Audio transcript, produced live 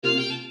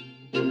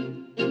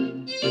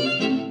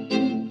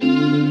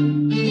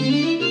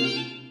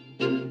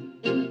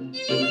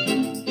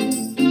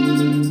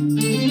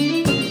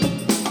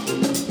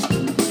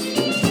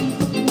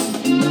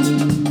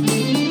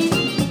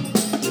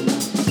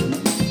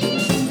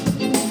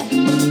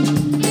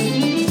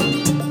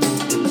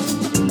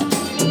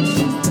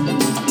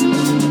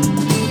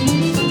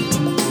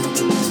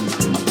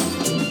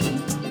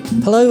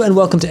Hello and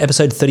welcome to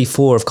episode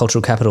 34 of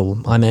Cultural Capital.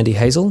 I'm Andy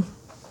Hazel.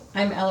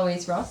 I'm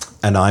Eloise Ross.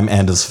 And I'm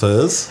Anders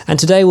Furs. And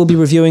today we'll be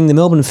reviewing the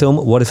Melbourne film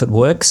What If It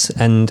Works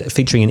and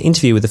featuring an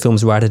interview with the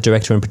film's writer,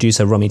 director and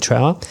producer Romy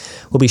Trower.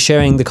 We'll be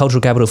sharing the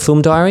Cultural Capital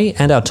Film Diary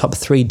and our top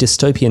 3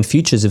 dystopian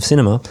futures of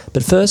cinema.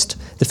 But first,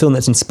 the film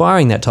that's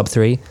inspiring that top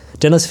 3,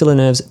 Denis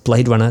Villeneuve's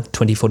Blade Runner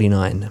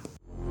 2049.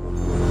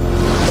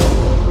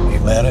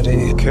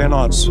 Humanity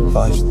cannot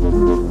survive.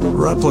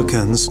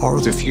 Replicants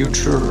are the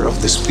future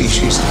of the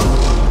species,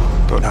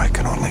 but I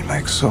can only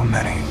make so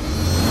many.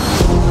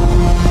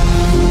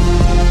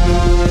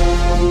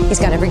 He's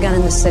got every gun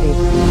in the city.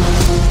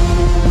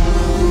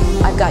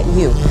 I've got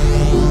you.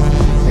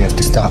 We have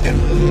to stop him.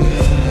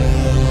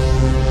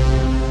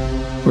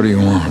 What do you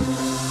want?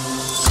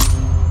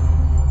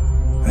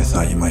 I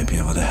thought you might be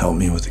able to help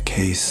me with the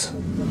case.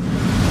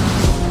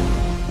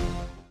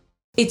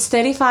 It's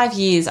 35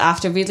 years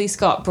after Ridley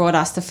Scott brought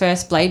us the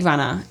first Blade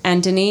Runner,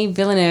 and Denis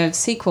Villeneuve's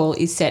sequel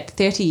is set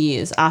 30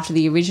 years after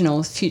the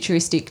original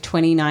futuristic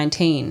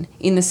 2019,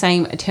 in the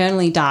same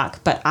eternally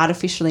dark but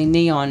artificially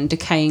neon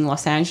decaying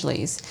Los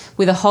Angeles,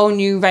 with a whole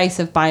new race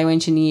of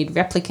bioengineered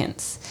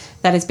replicants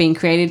that has been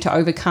created to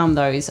overcome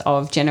those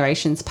of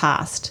generations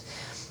past.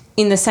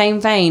 In the same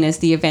vein as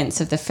the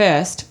events of the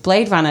first,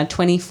 Blade Runner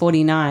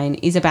 2049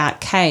 is about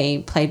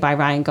Kay, played by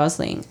Ryan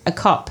Gosling, a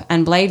cop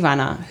and Blade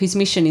Runner whose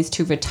mission is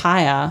to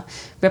retire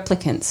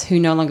replicants who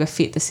no longer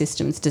fit the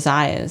system's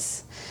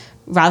desires.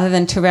 Rather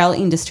than Tyrell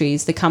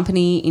Industries, the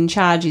company in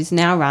charge is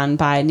now run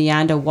by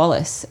Neander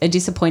Wallace, a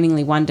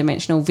disappointingly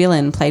one-dimensional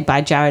villain played by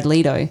Jared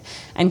Leto,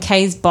 and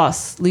Kay's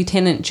boss,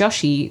 Lieutenant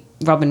Joshi,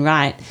 Robin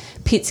Wright,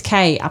 pits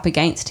Kay up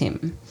against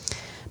him.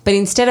 But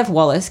instead of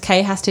Wallace,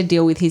 Kay has to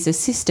deal with his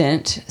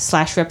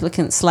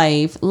assistant/replicant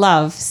slave,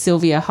 Love,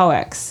 Sylvia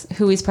Hoeks,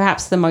 who is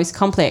perhaps the most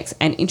complex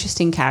and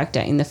interesting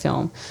character in the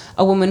film.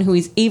 A woman who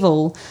is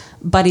evil,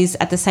 but is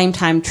at the same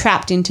time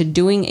trapped into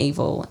doing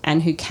evil,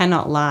 and who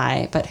cannot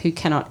lie, but who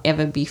cannot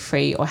ever be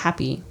free or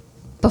happy.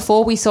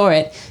 Before we saw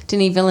it,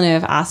 Denis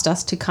Villeneuve asked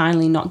us to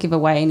kindly not give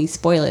away any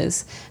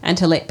spoilers and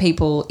to let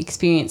people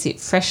experience it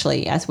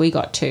freshly as we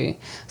got to.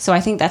 So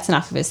I think that's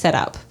enough of a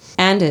setup.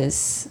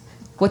 Anders,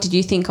 what did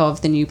you think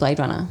of the new Blade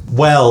Runner?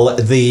 Well,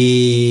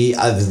 the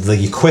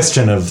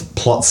question of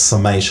plot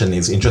summation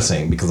is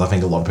interesting because I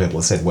think a lot of people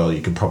have said, well,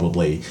 you could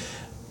probably...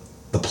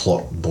 The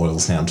plot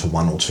boils down to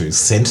 1 or 2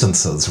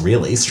 sentences,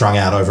 really, strung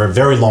out over a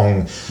very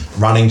long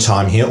running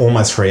time here,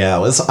 almost 3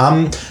 hours.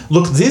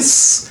 Look,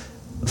 this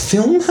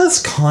film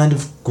has kind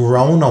of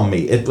grown on me.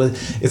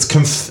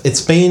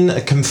 It's been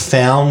a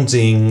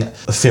confounding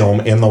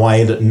film in the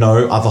way that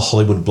no other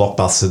Hollywood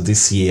blockbuster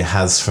this year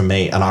has for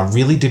me, and I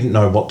really didn't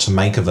know what to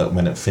make of it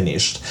when it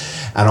finished.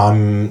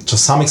 And to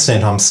some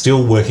extent, I'm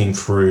still working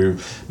through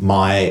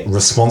my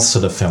response to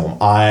the film.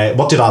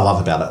 What did I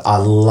love about it? I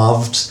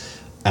loved...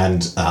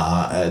 And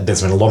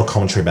there's been a lot of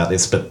commentary about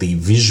this, but the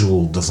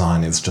visual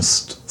design is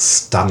just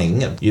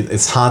stunning.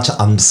 It's hard to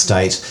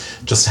understate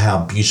just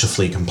how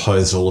beautifully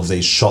composed all of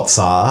these shots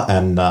are.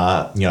 And,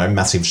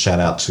 massive shout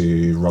out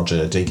to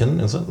Roger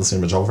Deakins, is it, the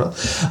cinematographer?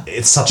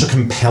 It's such a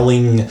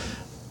compelling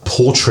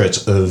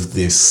portrait of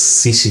this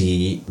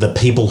city, the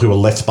people who are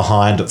left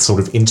behind. It's sort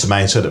of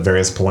intimated at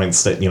various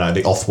points that,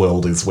 the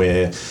off-world is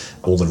where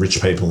all the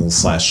rich people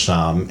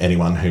 /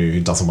 anyone who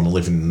doesn't want to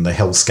live in the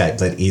hellscape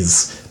that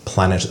is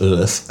planet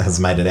Earth has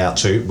made it out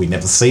to. We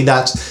never see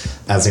that,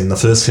 as in the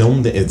first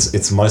film.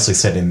 It's mostly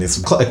set in this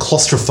a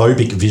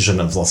claustrophobic vision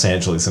of Los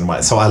Angeles in a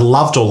way. So I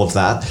loved all of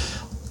that.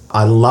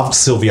 I loved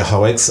Sylvia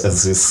Hoeks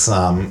as this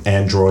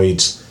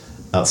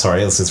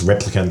as this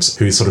replicant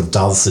who sort of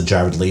does the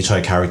Jared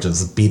Leto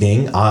character's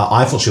bidding.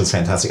 I thought she was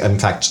fantastic. In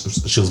fact,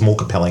 she was more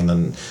compelling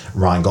than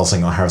Ryan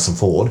Gosling or Harrison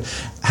Ford.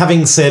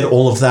 Having said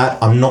all of that,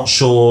 I'm not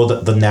sure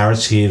that the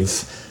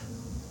narrative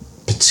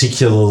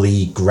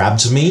particularly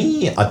grabbed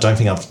me. I don't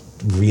think I've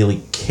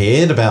really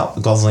cared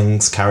about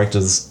Gosling's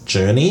character's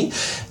journey.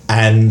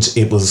 And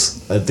it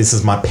was, this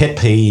is my pet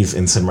peeve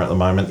in cinema at the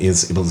moment,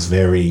 it was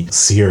very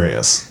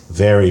serious.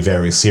 Very,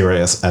 very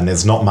serious. And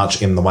there's not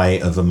much in the way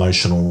of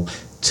emotional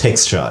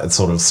texture. It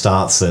sort of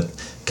starts at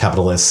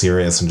capital S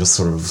serious and just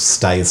sort of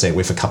stays there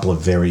with a couple of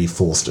very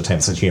forced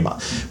attempts at humour,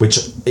 which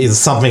is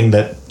something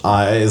that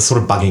is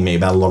sort of bugging me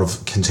about a lot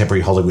of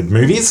contemporary Hollywood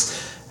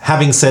movies.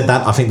 Having said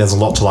that, I think there's a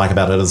lot to like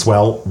about it as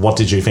well. What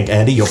did you think,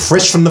 Andy? You're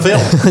fresh from the film.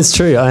 It's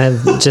true. I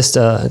have just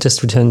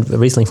returned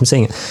recently from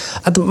seeing it.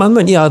 At the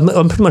moment, yeah,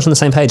 I'm pretty much on the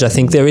same page. I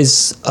think I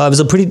was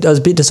a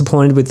bit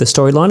disappointed with the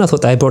storyline. I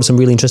thought they brought some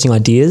really interesting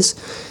ideas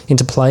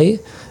into play,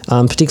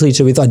 particularly to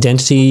do with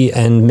identity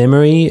and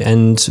memory,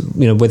 and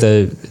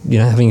whether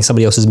having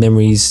somebody else's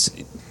memories,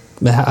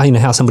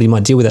 how somebody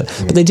might deal with it.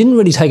 But they didn't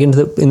really take it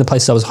in the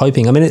places I was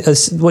hoping. I mean,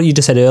 what you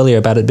just said earlier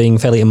about it being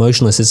fairly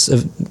emotionless is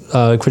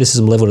a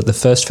criticism levelled at the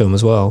first film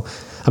as well.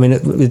 I mean,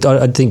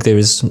 I think there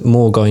is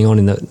more going on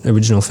in the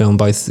original film,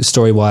 both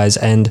story-wise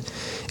and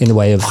in the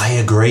way of... I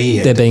agree.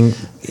 There being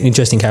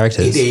interesting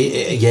characters.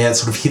 It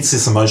sort of hits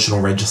this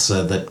emotional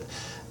register that...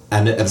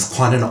 And it's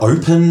quite an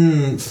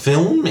open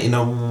film in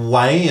a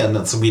way, and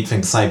it's a weird thing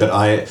to say, but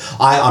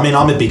I mean,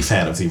 I'm a big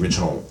fan of the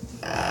original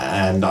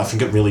and I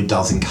think it really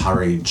does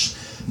encourage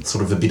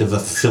sort of a bit of a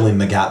fill in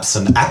the gaps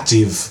and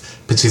active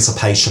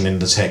participation in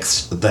the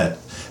text that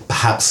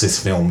perhaps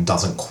this film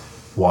doesn't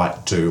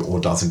quite do or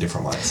does in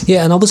different ways.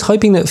 Yeah, and I was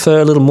hoping that for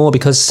a little more,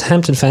 because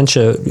Hampton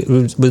Fancher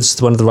was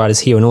one of the writers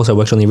here and also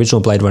worked on the original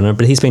Blade Runner,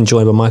 but he's been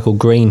joined by Michael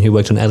Green, who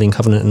worked on Alien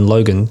Covenant and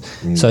Logan.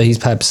 So he's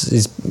perhaps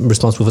is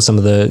responsible for some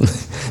of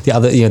the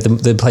other,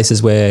 the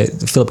places where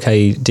Philip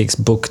K. Dick's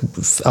book,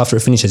 after it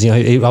finishes,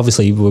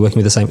 obviously we're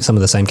working with some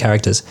of the same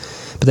characters,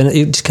 but then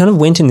it just kind of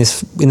went in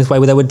this way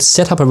where they would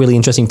set up a really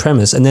interesting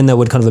premise and then they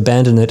would kind of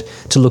abandon it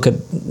to look at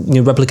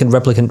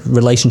replicant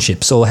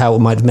relationships or how it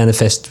might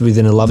manifest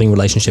within a loving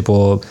relationship,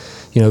 or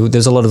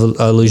there's a lot of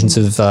allusions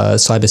of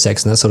cyber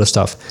sex and that sort of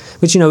stuff,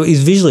 which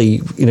is visually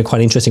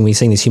quite interesting when you're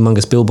seeing these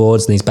humongous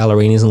billboards and these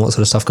ballerinas and all that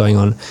sort of stuff going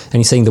on, and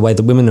you're seeing the way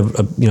the women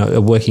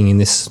are working in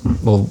this,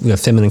 or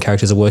feminine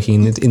characters are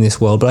working in this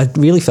world. But I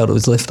really felt it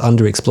was left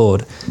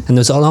underexplored, and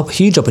there's a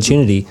huge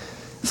opportunity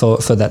for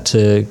that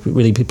to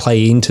really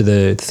play into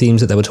the themes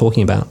that they were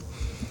talking about.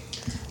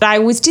 I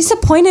was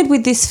disappointed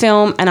with this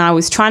film and I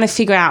was trying to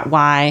figure out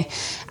why.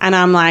 And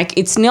I'm like,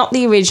 it's not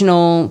the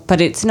original, but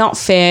it's not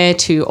fair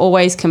to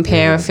always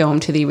compare a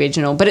film to the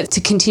original. But it's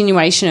a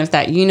continuation of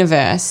that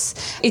universe.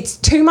 It's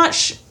too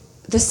much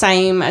the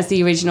same as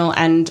the original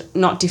and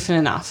not different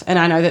enough. And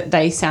I know that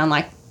they sound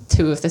like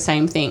two of the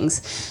same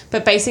things.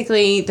 But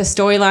basically, the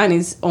storyline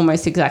is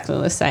almost exactly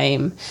the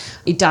same.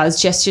 It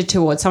does gesture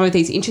towards some of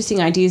these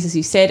interesting ideas, as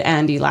you said,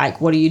 Andy, like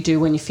what do you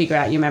do when you figure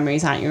out your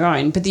memories aren't your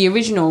own? But the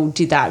original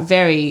did that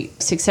very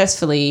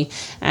successfully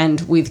and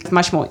with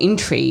much more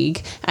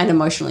intrigue and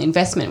emotional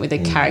investment with the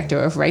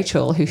character of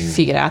Rachel, who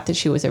figured out that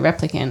she was a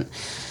replicant.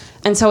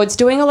 And so it's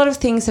doing a lot of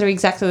things that are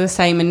exactly the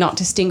same and not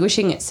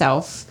distinguishing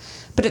itself.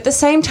 But at the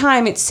same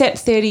time, it's set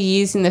 30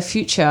 years in the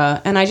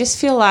future, and I just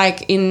feel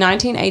like in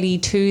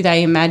 1982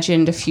 they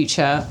imagined a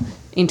future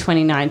in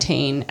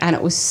 2019, and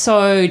it was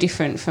so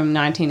different from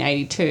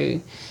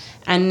 1982.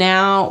 And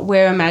now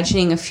we're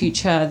imagining a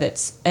future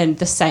that's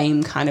the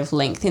same kind of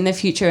length in the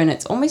future, and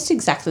it's almost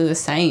exactly the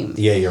same.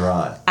 Yeah, you're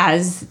right.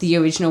 As the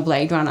original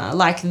Blade Runner.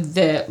 Like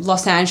the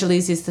Los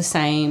Angeles is the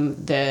same,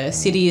 the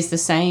city is the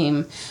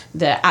same,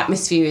 the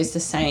atmosphere is the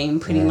same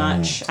pretty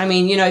much. I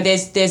mean,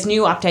 there's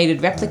new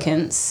updated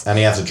replicants. And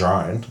he has a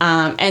drone.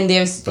 And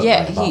there's, But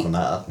apart from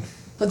that.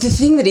 But the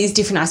thing that is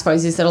different, I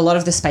suppose, is that a lot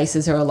of the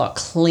spaces are a lot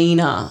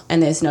cleaner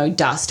and there's no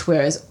dust,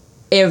 whereas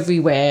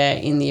everywhere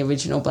in the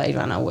original Blade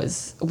Runner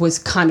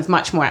was kind of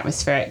much more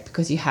atmospheric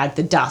because you had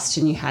the dust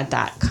and you had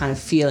that kind of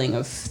feeling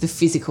of the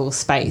physical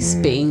space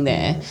being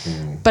there.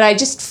 But I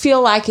just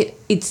feel like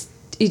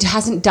it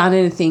hasn't done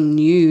anything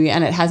new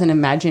and it hasn't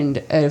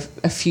imagined a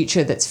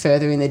future that's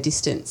further in the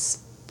distance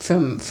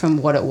from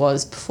what it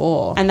was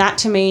before. And that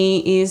to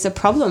me is a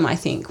problem, I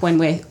think, when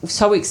we're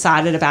so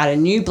excited about a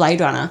new Blade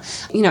Runner.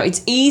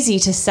 It's easy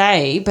to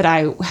say, but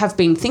I have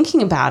been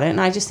thinking about it and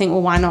I just think,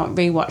 well, why not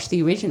rewatch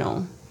the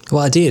original?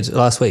 Well, I did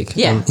last week.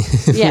 Yeah,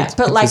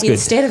 but like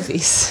instead of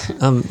this.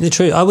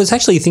 True. I was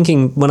actually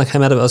thinking when I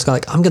came out of it, I was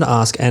like, I'm going to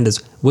ask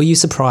Anders, were you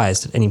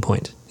surprised at any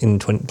point in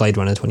Blade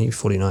Runner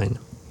 2049?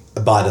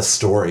 By the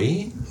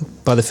story?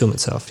 By the film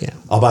itself, yeah.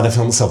 Oh, by the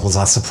film itself, was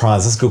I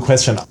surprised? That's a good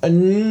question.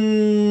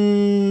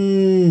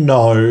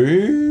 No.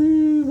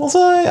 Was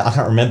I? I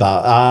can't remember.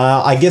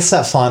 I guess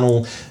that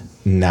final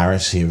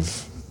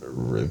narrative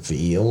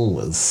reveal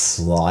was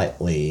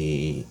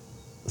slightly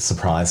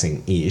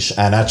surprising-ish,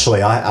 and actually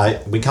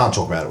we can't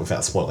talk about it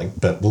without spoiling,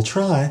 but we'll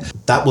try.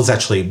 That was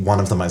actually one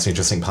of the most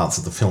interesting parts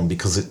of the film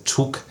because it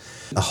took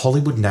a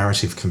Hollywood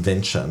narrative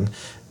convention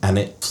and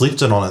it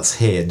flipped it on its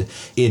head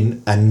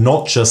and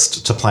not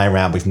just to play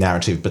around with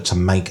narrative, but to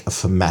make a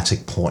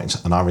thematic point.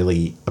 And I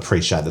really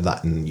appreciated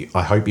that. And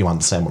I hope you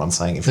understand what I'm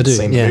saying if you've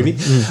seen the movie.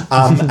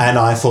 And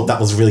I thought that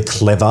was really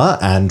clever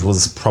and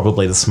was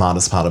probably the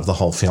smartest part of the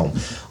whole film.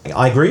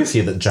 I agree with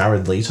you that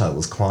Jared Leto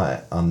was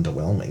quite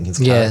underwhelming. His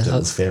character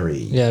was very...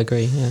 Yeah, I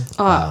agree, yeah.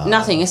 Oh,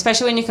 nothing,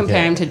 especially when you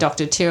compare him to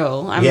Dr.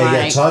 Tyrrell.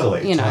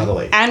 Totally.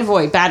 And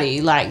Roy Batty,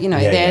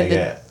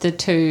 they're the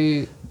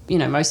two...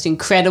 most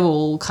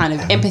incredible kind of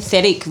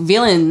empathetic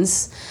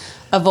villains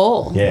of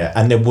all. Yeah,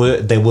 and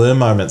there were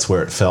moments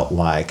where it felt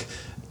like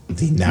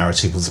the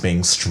narrative was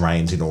being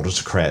strained in order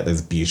to create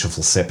those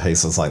beautiful set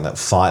pieces, like that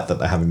fight that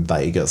they have in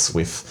Vegas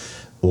with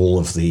all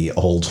of the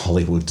old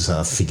Hollywood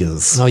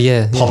figures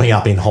popping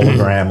up in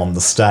hologram on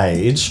the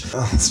stage.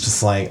 It's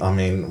just like,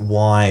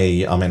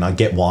 why? I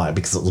get why,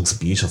 because it looks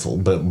beautiful,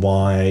 but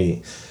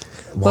why...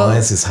 Why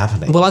is this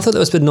happening? Well, I thought that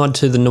was a nod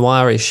to the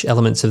noirish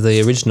elements of the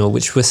original,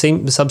 which were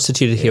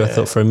substituted here, I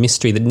thought, for a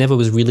mystery that never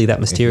was really that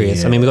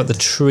mysterious. Yeah. We got the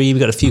tree, we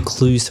got a few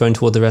clues thrown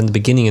toward around the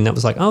beginning, and that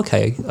was like,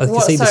 okay, I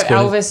can see this. So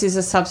Elvis is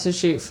a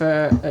substitute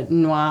for a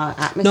noir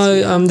atmosphere?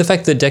 No, the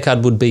fact that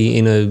Deckard would be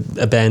in an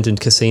abandoned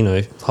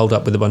casino, holed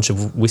up with a bunch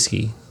of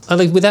whiskey.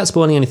 Without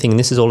spoiling anything, and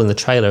this is all in the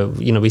trailer,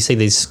 we see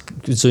these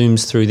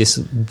zooms through this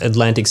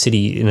Atlantic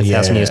city in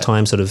 1,000 years'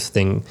 time sort of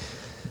thing.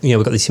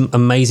 we've got these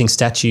amazing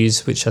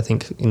statues, which I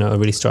think, are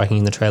really striking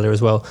in the trailer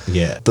as well.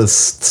 Yeah, the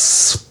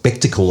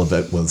spectacle of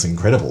it was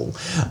incredible.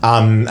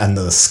 And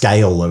the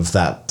scale of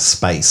that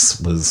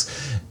space was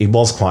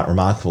quite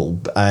remarkable.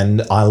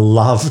 And I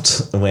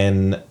loved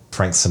when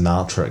Frank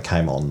Sinatra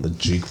came on the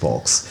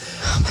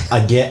jukebox.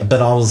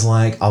 But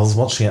I was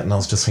watching it and I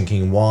was just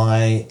thinking,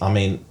 why? I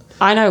mean...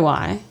 I know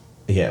why.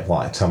 Yeah,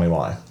 why? Tell me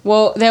why.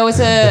 Well,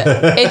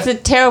 it's a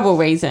terrible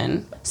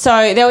reason.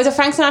 So there was a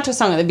Frank Sinatra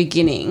song at the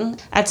beginning.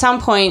 At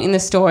some point in the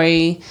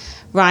story,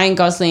 Ryan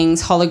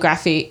Gosling's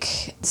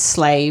holographic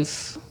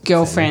slave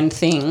girlfriend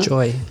thing,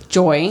 Joy,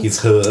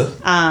 it's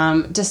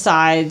her,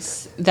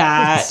 decides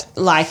that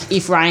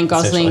if Ryan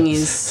Gosling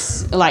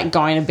is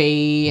going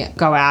to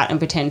go out and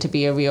pretend to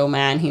be a real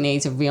man, he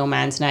needs a real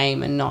man's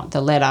name and not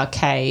the letter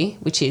K,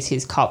 which is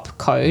his cop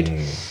code.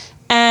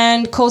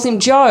 And calls him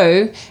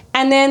Joe,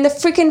 and then the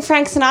freaking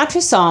Frank Sinatra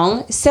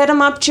song, Set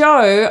Him Up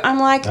Joe. I'm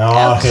like,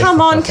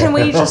 come on, can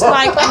we just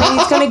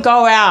he's going to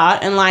go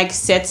out and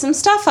set some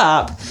stuff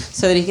up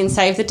so that he can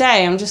save the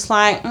day. I'm just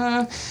like,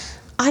 I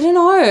don't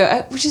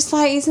know. We're just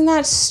isn't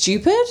that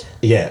stupid?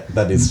 Yeah,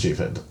 that is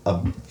stupid.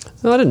 No,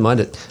 I didn't mind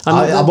it.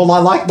 I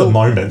like the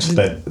moment,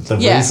 but the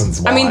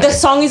reasons why. I mean, the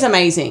song is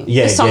amazing.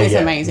 Yeah, the song is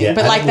amazing. Yeah.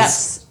 But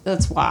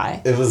that's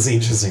why. It was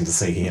interesting to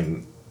see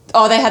him.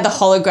 Oh, they had the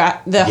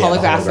holograph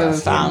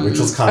of him, which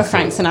was kind of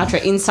Frank cool.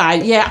 Sinatra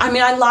inside. Yeah, I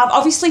mean, I love,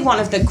 obviously one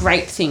of the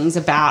great things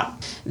about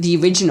the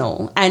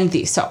original and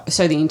this,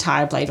 so the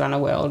entire Blade Runner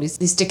world is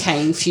this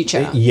decaying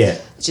future. Yeah.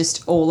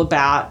 Just all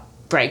about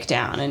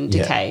breakdown and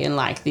decay and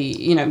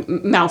the,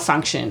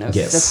 malfunction of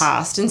the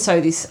past. And so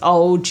this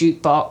old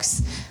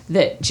jukebox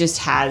that just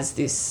has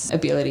this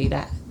ability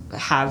to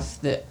have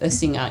a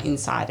singer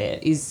inside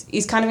it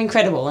is kind of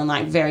incredible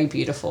and very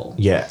beautiful.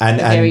 Yeah,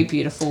 and very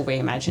beautiful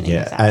reimagining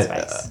of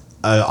that space.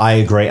 I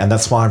agree, and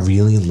that's why I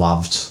really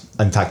loved.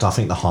 In fact, I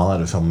think the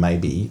highlight of the film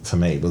maybe for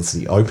me was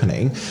the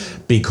opening,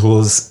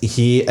 because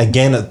here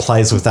again it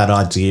plays with that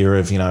idea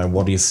of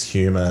what is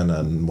human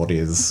and what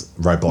is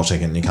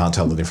robotic, and you can't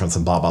tell the difference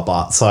and blah blah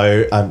blah.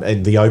 So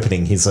in the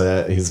opening, his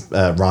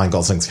Ryan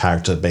Gosling's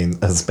character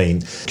has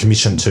been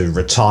commissioned to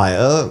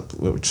retire,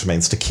 which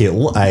means to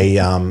kill a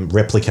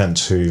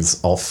replicant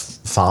who's off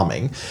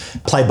farming,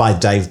 played by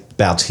Dave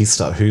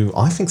Bautista, who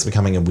I think is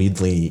becoming a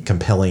weirdly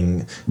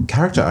compelling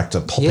character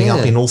actor, popping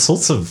up in all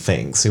sorts of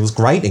things. He was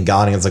great in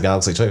Guardians of the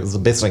Galaxy 2. It was the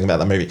best thing about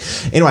that movie.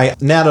 Anyway,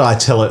 now that I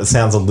tell it, it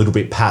sounds a little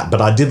bit pat, but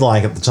I did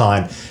like at the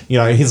time,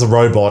 he's a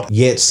robot,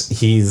 yet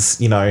he's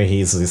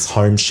this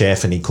home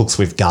chef and he cooks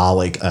with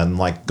garlic, and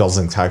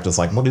Gosling's character's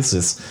what is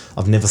this?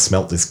 I've never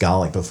smelt this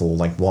garlic before.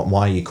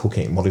 Why are you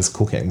cooking? What is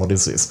cooking? What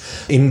is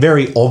this? In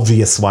very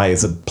obvious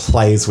ways, it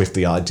plays with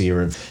the idea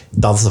of,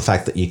 does the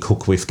fact that you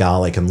cook with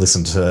garlic and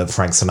listen to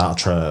Frank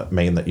Sinatra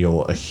mean that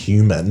you're a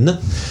human?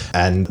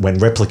 And when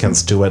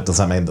replicants do it, does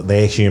that mean that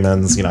they're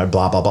humans? Blah,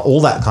 blah, blah.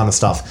 All that kind of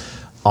stuff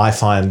I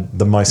find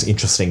the most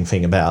interesting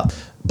thing about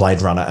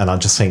Blade Runner, and I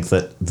just think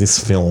that this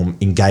film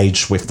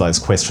engaged with those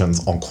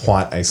questions on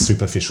quite a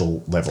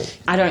superficial level.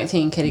 I don't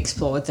think it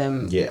explored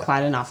them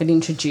quite enough. It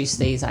introduced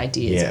these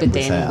ideas, but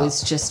then it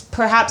was just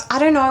perhaps, I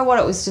don't know what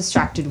it was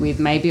distracted with.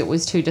 Maybe it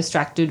was too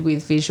distracted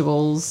with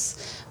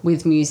visuals,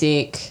 with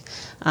music.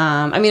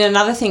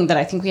 Another thing that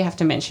I think we have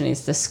to mention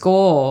is the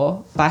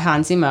score by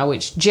Hans Zimmer,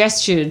 which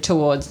gestured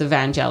towards the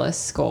Vangelis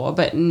score,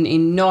 but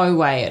in no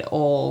way at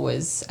all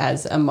was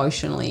as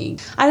emotionally...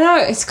 I don't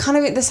know, it's kind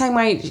of the same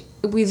way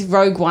with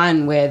Rogue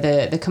One, where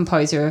the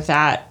composer of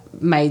that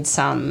made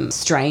some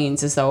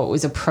strains as though it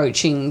was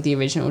approaching the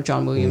original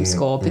John Williams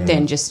score, but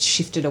then just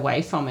shifted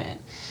away from it.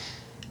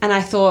 And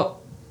I thought,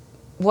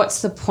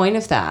 what's the point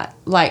of that?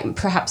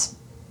 Perhaps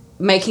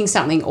making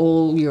something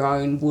all your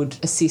own would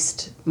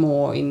assist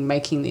more in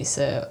making this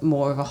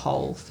more of a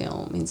whole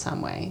film in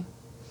some way.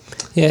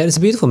 Yeah, it's a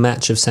beautiful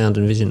match of sound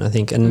and vision, I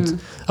think,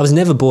 and I was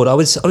never bored. I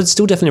would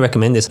still definitely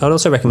recommend this. I'd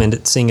also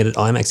recommend seeing it at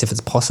IMAX if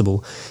it's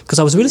possible, because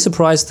I was really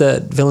surprised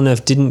that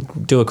Villeneuve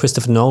didn't do a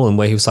Christopher Nolan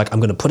where he was like, I'm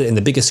going to put it in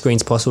the biggest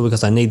screens possible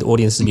because I need the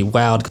audience to be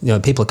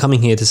wowed. People are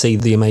coming here to see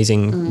the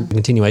amazing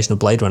continuation of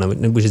Blade Runner,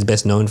 which is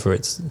best known for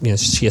its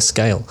sheer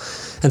scale.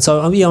 And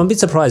so I'm a bit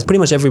surprised. Pretty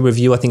much every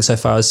review I think so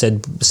far has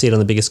said see it on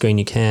the biggest screen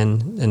you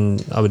can,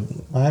 and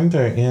I'm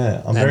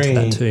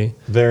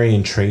very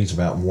intrigued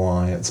about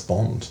why it's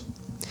bombed.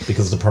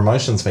 Because the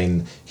promotion's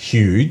been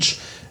huge.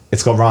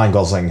 It's got Ryan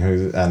Gosling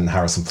and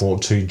Harrison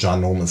Ford, two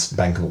ginormous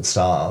bankable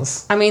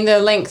stars. I mean,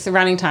 the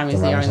running time is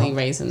the only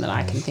reason that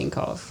I can think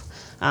of.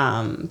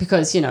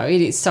 Because, it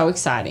is so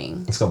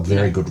exciting. It's got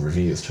very good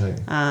reviews too.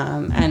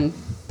 And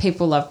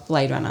people love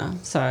Blade Runner,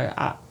 so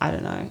I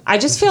don't know. I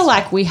just feel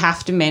like we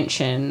have to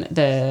mention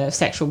the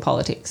sexual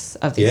politics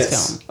of this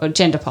film, or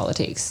gender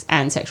politics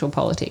and sexual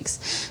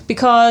politics,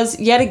 because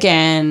yet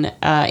again,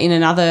 in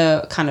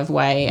another kind of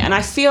way, and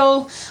I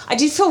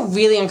did feel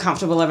really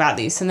uncomfortable about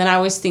this, and then I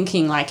was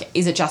thinking,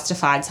 is it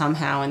justified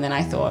somehow? And then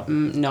I thought,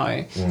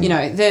 no.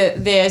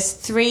 There's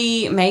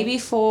 3, maybe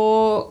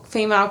 4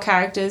 female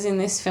characters in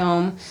this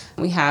film.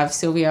 We have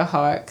Sylvia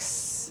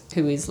Hoeks,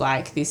 who is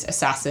this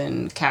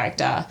assassin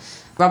character.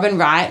 Robin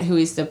Wright, who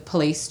is the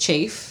police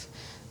chief,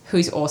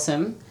 who's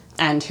awesome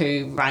and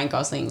who Ryan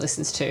Gosling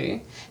listens to.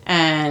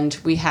 And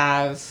we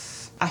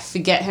have, I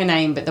forget her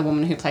name, but the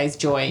woman who plays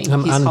Joy.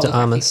 Ana de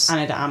Armas.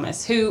 Ana de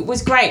Armas, who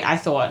was great, I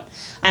thought.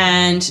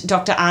 And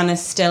Dr. Anna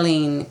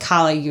Stelling,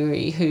 Carla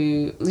Yuri,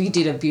 who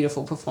did a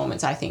beautiful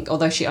performance, I think,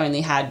 although she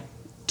only had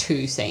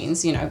 2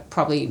 scenes, you know,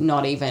 probably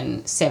not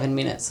even 7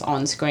 minutes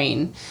on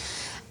screen.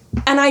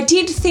 And I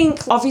did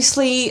think,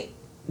 obviously,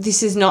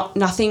 this is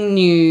nothing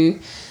new,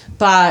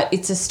 but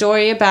it's a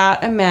story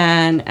about a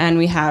man, and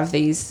we have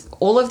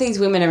all of these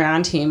women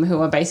around him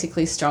who are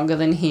basically stronger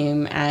than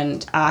him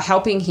and are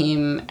helping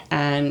him,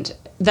 and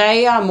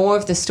they are more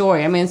of the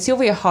story. I mean,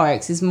 Sylvia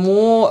Hoeks is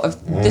more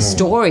of the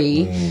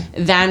story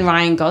than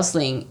Ryan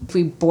Gosling. If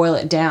we boil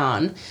it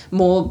down,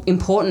 more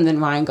important than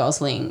Ryan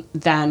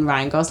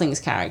Gosling's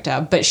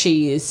character, but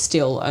she is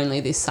still only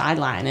this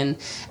sideline. And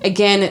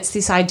again, it's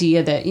this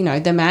idea that, you know,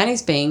 the man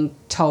is being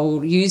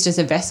used as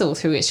a vessel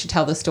through which to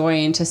tell the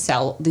story and to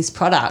sell this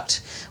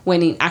product,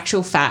 when in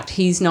actual fact,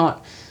 he's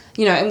not,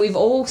 you know, and we've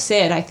all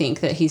said, I think,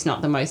 that he's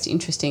not the most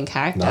interesting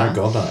character. No,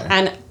 God, no.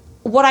 And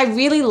what I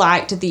really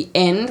liked at the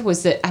end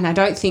was that, and I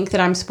don't think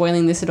that I'm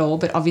spoiling this at all,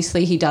 but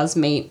obviously he does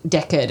meet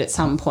Deckard at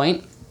some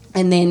point,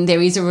 and then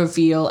there is a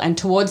reveal, and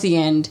towards the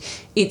end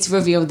it's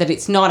revealed that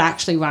it's not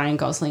actually Ryan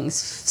Gosling's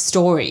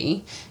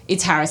story,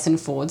 it's Harrison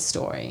Ford's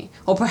story,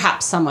 or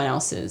perhaps someone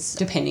else's,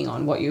 depending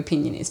on what your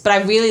opinion is. But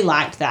I really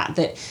liked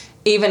that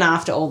even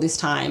after all this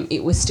time,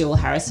 it was still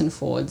Harrison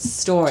Ford's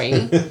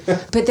story.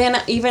 But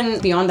then even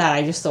beyond that,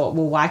 I just thought,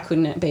 well, why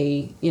couldn't it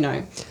be, you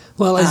know,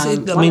 well,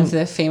 one of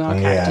the female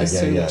characters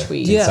through which we...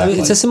 Yeah, Exactly.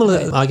 it's a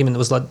similar argument that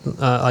was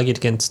argued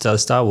against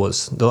Star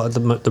Wars,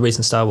 the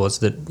recent Star Wars,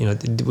 that, you know,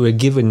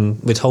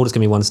 we're told it's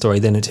going to be one story,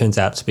 then it turns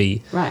out to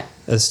be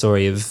a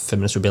story of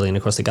feminist rebellion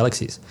across the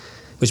galaxies,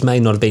 which may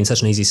not have been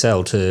such an easy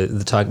sell to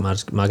the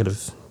target market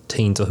of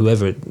teens or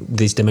whoever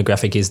this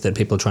demographic is that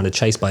people are trying to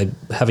chase by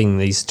having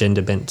these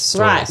gender-bent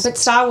stories. Right, but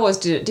Star Wars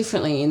did it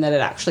differently in that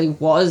it actually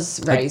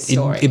was Rey's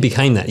story. It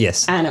became that,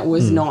 yes. And it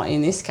was not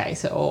in this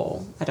case at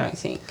all, I don't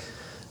think.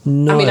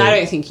 No. I mean, I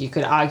don't think you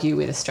could argue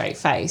with a straight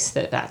face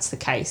that that's the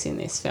case in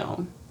this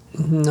film.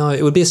 No,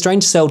 it would be a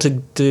strange sell to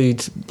do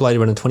Blade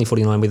Runner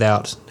 2049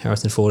 without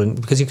Harrison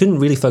Ford, because you couldn't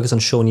really focus on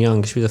Sean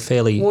Young, because she was a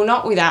fairly... Well,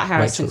 not without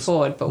Harrison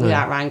Ford, but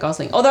without Ryan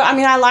Gosling. Although, I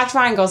mean, I liked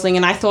Ryan Gosling,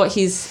 and I thought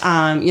he's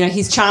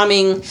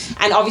charming,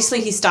 and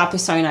obviously his star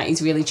persona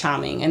is really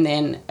charming, and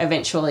then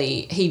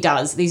eventually he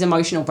does. These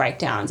emotional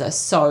breakdowns are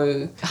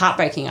so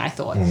heartbreaking, I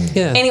thought.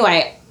 Yeah.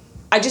 Anyway,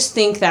 I just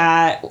think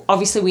that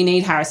obviously we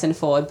need Harrison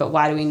Ford, but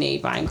why do we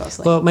need Ryan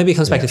Gosling? Well, maybe it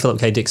comes back to Philip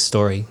K. Dick's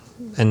story,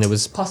 and there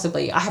was...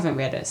 Possibly. I haven't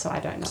read it, so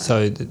I don't know.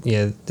 So,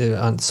 yeah, there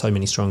aren't so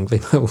many strong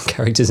female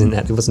characters in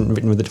that. It wasn't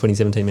written with the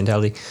 2017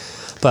 mentality.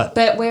 But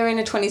we're in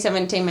a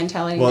 2017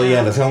 mentality Well, now.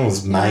 yeah, the film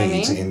was You know what I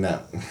made mean? in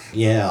that...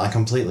 Yeah, I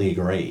completely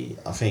agree.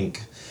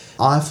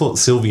 I thought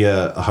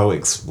Sylvia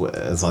Hoeks,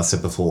 as I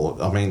said before,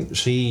 I mean,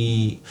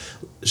 she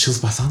was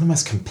by far the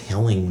most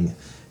compelling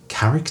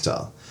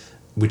character,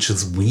 which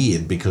is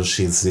weird because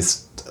she's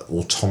this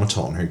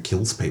automaton who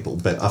kills people.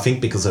 But I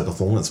think because her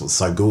performance was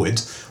so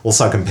good or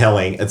so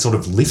compelling, it sort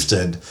of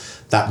lifted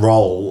that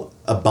role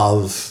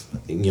above,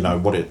 you know,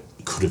 what it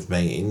could have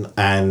been.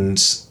 And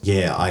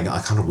yeah, I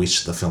kind of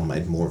wish the film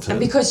made more of her. And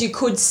because you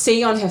could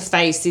see on her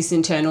face this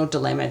internal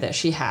dilemma that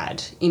she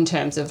had in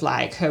terms of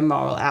like her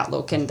moral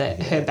outlook and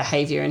that her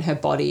behaviour and her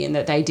body, and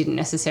that they didn't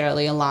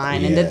necessarily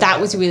align, and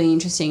that was really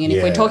interesting. And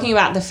if we're talking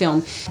about the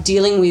film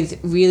dealing with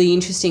really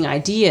interesting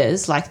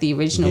ideas like the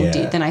original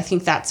did, then I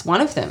think that's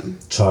one of them.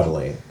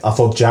 Totally. I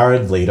thought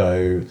Jared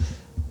Leto,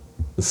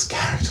 this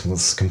character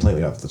was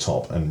completely over the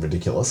top and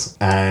ridiculous.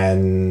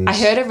 And I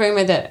heard a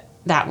rumour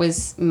that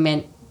was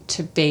meant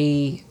to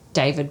be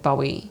David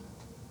Bowie.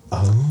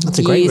 that's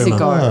a great years rumour.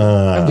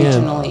 ago,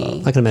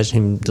 originally. I can imagine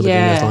him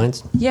delivering those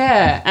lines.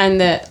 Yeah,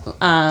 and that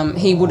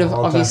he would have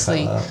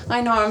obviously...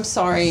 I know, I'm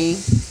sorry.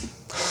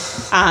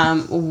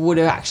 Would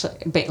have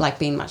actually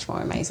been much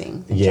more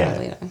amazing than Jared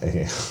Leto.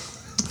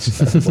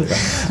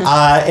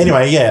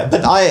 Anyway,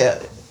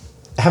 but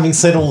having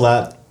said all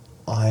that,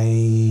 I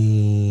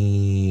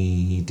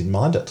didn't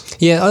mind it.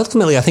 Yeah,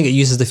 ultimately, I think it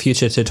uses the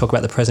future to talk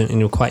about the present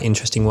in a quite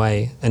interesting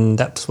way, and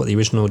that's what the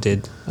original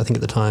did, I think,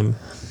 at the time.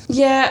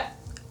 Yeah,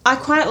 I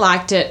quite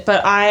liked it,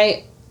 but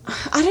I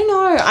don't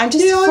know. I'm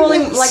just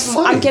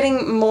I'm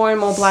getting more and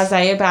more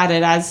blasé about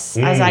it as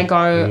I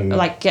go,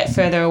 get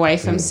further away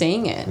from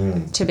seeing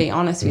it, to be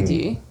honest with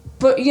you.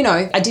 But, you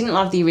know, I didn't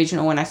love the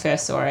original when I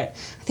first saw it.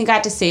 I think I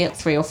had to see it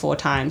 3 or 4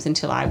 times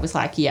until I was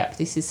like, yep,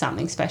 this is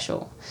something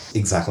special.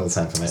 Exactly the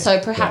same for me. So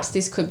perhaps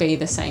this could be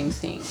the same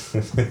thing.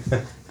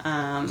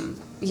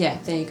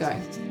 There you go.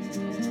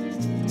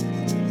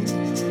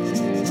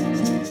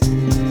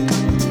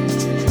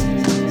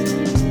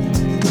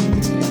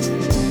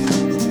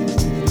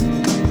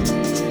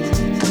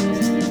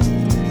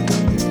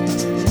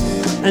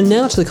 And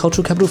now to the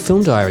Cultural Capital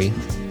Film Diary.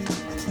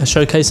 A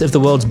showcase of the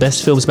world's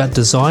best films about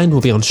design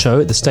will be on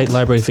show at the State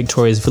Library of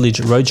Victoria's Village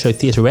Roadshow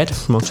Theatrette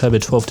from October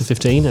 12 to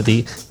 15 at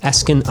the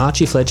Askin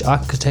Archie Fletch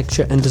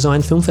Architecture and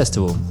Design Film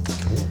Festival.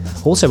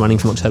 Also running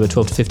from October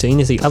 12 to 15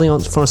 is the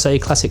Alliance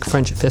Française Classic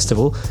French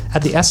Festival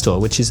at the Astor,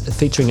 which is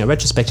featuring a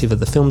retrospective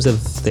of the films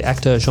of the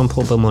actor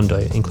Jean-Paul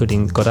Belmondo,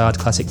 including Godard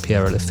classic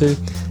Pierre Le Fou,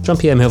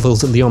 Jean-Pierre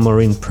Melville's Leon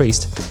Morin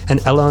Priest, and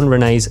Alain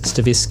René's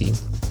Stavisky.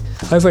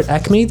 Over at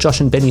ACME, Josh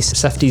and Benny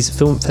Safdie's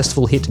film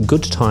festival hit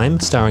Good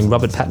Time, starring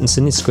Robert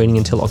Pattinson, is screening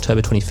until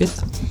October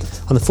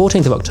 25th. On the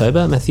 14th of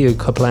October, Mathieu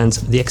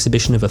Copland's The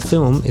Exhibition of a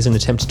Film is an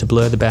attempt to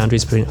blur the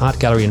boundaries between art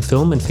gallery and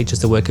film and features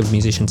the work of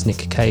musicians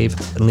Nick Cave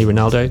and Lee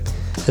Ronaldo,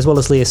 as well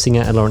as Leah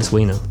Singer and Lawrence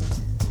Weiner.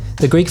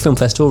 The Greek Film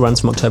Festival runs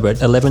from October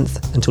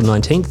 11th until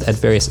 19th at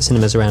various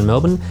cinemas around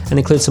Melbourne and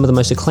includes some of the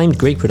most acclaimed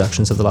Greek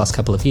productions of the last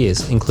couple of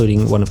years,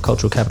 including one of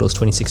Cultural Capital's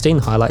 2016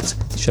 highlights,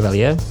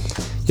 Chevalier,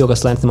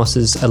 Yorgos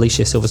Lanthimos'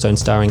 Alicia Silverstone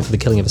starring The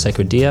Killing of a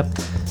Sacred Deer,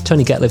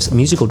 Tony Gatliff's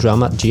musical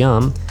drama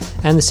Giam,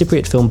 and the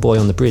Cypriot film Boy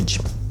on the Bridge.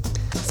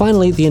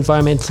 Finally, the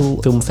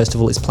Environmental Film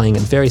Festival is playing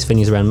at various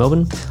venues around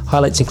Melbourne.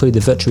 Highlights include the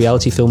virtual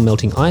reality film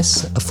Melting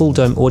Ice, a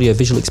full-dome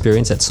audio-visual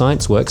experience at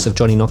Science Works of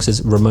Johnny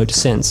Knox's Remote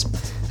Sense,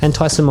 and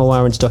Tyson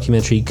Mulwarren's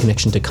documentary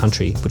Connection to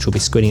Country, which will be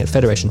screening at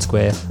Federation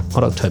Square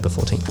on October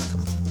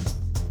 14th.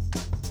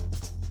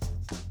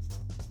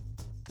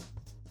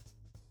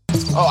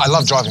 Oh, I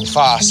love driving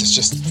fast. It's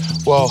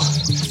just, well,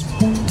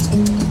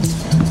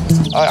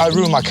 I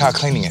ruined my car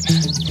cleaning it.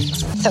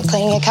 I thought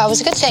cleaning a car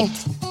was a good thing.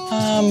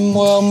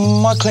 Well,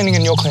 my cleaning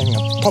and your cleaning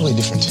are probably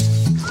different.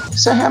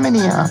 So how many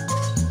are?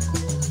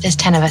 There's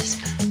 10 of us.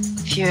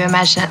 If you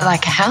imagine it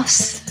like a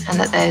house and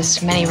that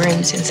there's many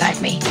rooms inside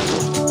me.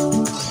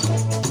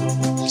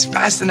 It's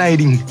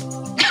fascinating.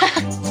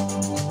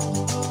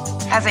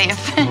 As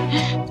if.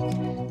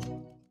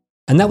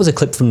 And that was a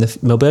clip from the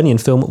Melburnian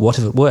film What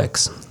If It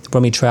Works,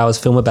 Romy Trower's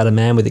film about a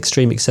man with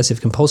extreme obsessive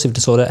compulsive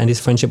disorder and his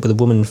friendship with a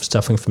woman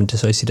suffering from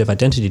dissociative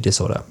identity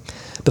disorder.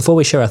 Before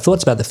we share our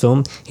thoughts about the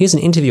film, here's an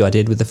interview I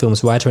did with the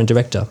film's writer and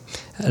director,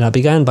 and I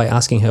began by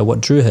asking her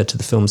what drew her to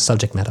the film's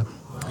subject matter.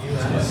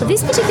 For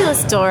this particular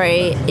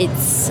story,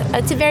 it's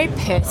a very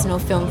personal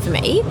film for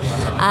me.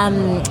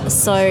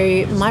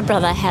 So my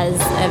brother has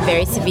a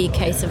very severe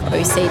case of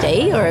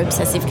OCD, or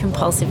obsessive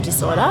compulsive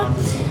disorder,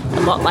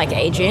 a lot like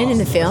Adrian in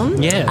the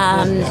film.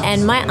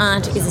 And my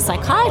aunt is a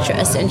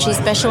psychiatrist, and she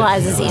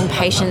specialises in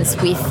patients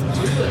with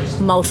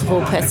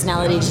multiple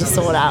personality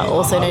disorder,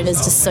 also known as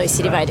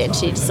dissociative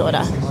identity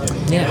disorder.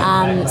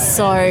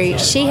 So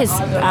she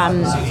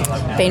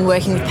has been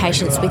working with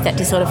patients with that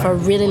disorder for a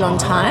really long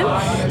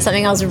time,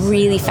 something I was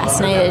really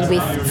fascinated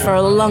with for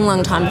a long,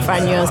 long time before I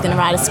knew I was going to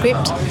write a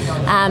script.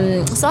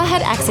 So I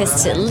had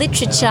access to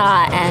literature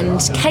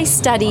and case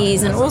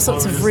studies and all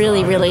sorts of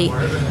really, really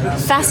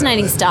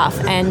fascinating stuff.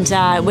 And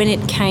when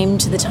it came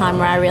to the time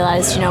where I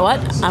realised, you know what,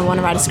 I want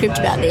to write a script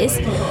about this,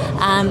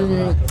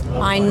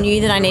 I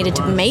knew that I needed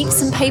to meet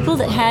some people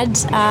that had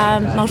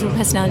multiple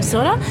personality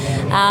disorder,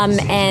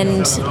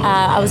 and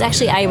I was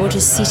actually able to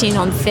sit in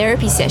on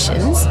therapy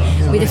sessions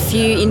with a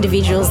few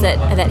individuals that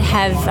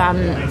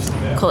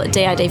have, call it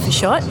DID for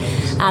short,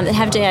 that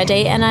have DID,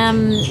 and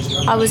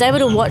I was able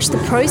to watch the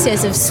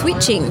process of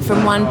switching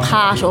from one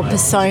part or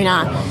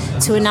persona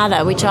to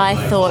another, which I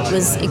thought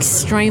was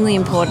extremely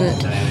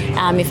important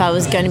if I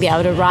was going to be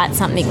able to write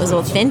something that was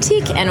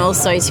authentic and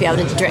also to be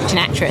able to direct an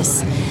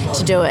actress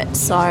to do it.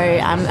 So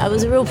it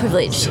was a real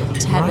privilege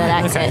to have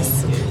that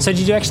access. Okay. So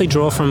did you actually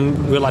draw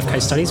from real-life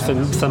case studies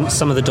for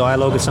some of the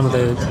dialogue and some of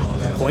the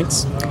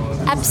points?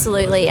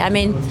 Absolutely. I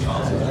mean,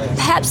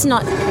 perhaps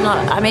not.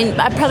 I mean,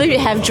 I probably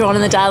have drawn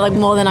in the dialogue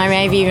more than I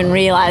maybe even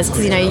realised,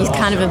 because, you know, you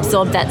kind of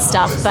absorb that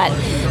stuff. But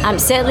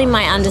certainly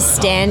my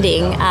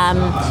understanding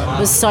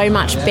was so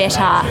much better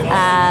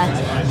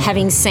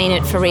having seen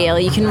it for real.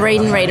 You can read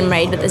and read and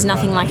read, but there's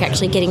nothing like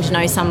actually getting to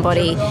know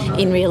somebody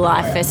in real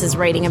life versus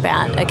reading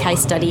about a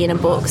case study in a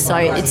book. So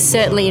it's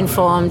certainly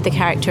informed the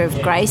character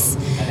of Grace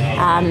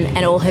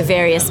and all her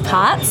various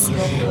parts.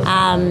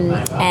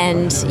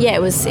 And yeah,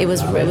 it was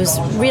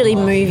really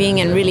moving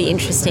and really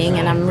interesting,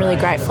 and I'm really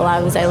grateful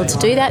I was able to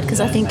do that, because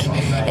I think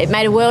it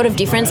made a world of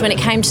difference when it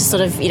came to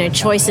sort of, you know,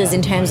 choices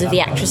in terms of the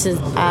actresses.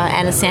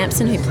 Anna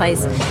Sampson, who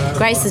plays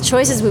Grace, the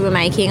choices we were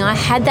making, I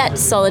had that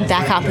solid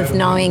backup of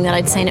knowing that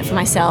I'd seen it for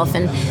myself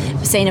and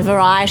seen a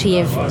variety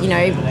of, you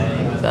know,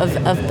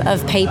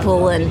 of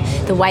people and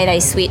the way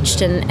they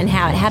switched and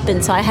how it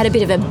happened. So I had a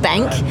bit of a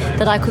bank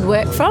that I could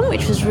work from,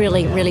 which was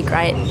really, really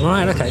great.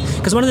 Right, okay.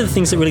 Because one of the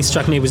things that really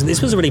struck me was this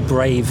was a really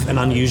brave and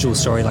unusual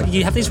story. Like,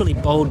 you have these really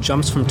bold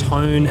jumps from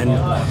tone, and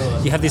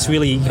you have this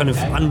really kind of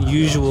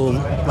unusual,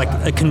 like,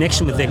 a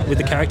connection with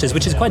the characters,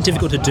 which is quite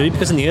difficult to do,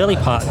 because in the early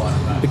part,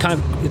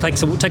 it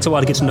takes a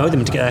while to get to know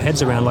them and to get our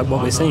heads around, like,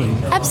 what we're seeing.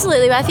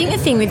 Absolutely. But I think the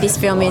thing with this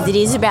film is it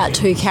is about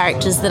two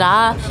characters that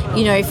are,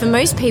 you know, for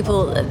most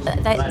people,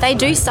 they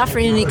do do suffer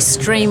in an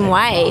extreme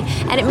way,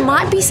 and it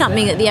might be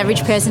something that the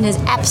average person has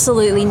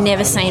absolutely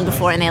never seen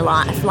before in their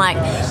life. Like,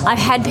 I've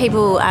had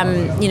people,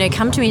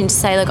 come to me and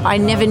say, look, I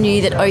never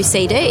knew that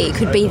OCD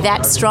could be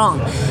that strong,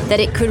 that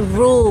it could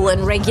rule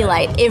and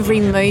regulate every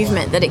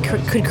movement, that it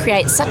could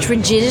create such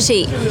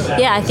rigidity.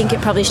 Yeah, I think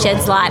it probably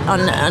sheds light on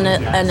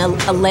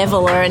a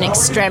level or an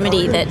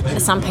extremity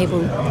that some people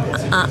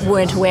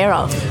weren't aware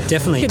of.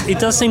 Definitely. It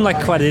does seem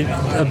like quite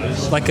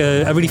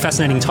a really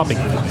fascinating topic,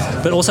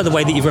 but also the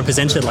way that you've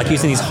represented it, like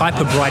using these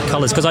hyper bright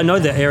colours, because I know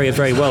the area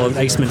very well of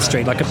Eastman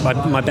Street. Like,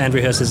 my band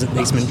rehearses at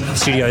Eastman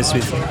Studios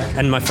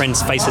and my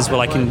friends' faces were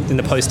like in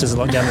the posters a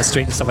lot down the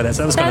street and stuff like that,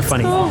 so that was kind of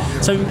funny. Cool.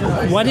 So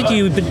why did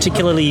you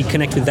particularly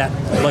connect with that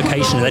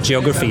location, that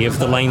geography of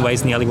the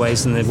laneways and the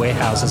alleyways and the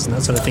warehouses and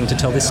that sort of thing to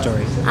tell this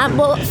story?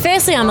 Well,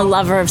 firstly, I'm a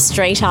lover of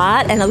street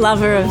art and a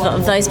lover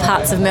of those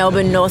parts of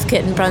Melbourne,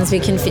 Northcote and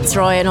Brunswick and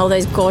Fitzroy and all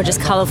those gorgeous,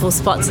 colourful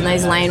spots and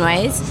those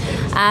laneways.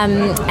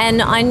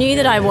 And I knew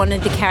that I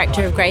wanted the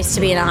character of Grace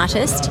to be an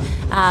artist,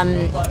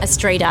 a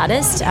street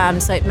artist,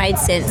 so it made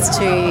sense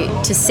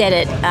to set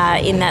it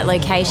in that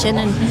location.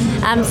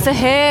 And for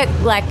her,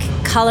 like,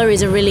 colour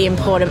is a really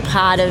important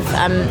part of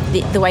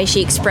the way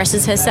she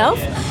expresses herself.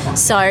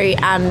 So,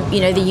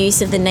 the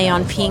use of the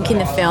neon pink in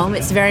the film,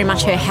 it's very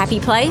much her happy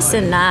place,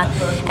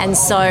 and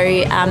so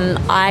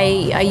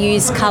I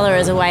use colour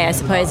as a way, I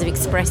suppose, of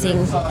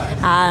expressing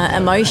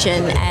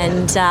emotion,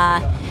 and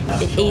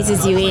it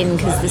eases you in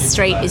because the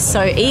street is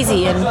so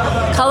easy and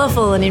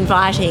colourful and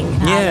inviting.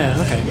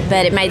 Okay.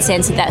 But it made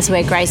sense that that's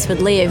where Grace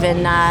would live,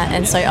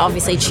 and so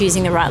obviously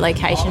choosing the right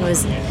location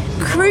was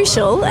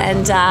crucial.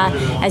 And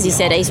as you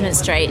said, Eastman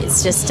Street,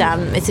 it's just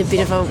it's a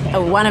bit of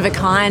a one of a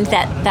kind,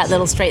 that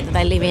little street that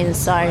they live in.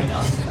 So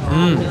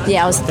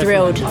I was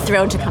thrilled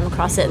to come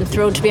across it and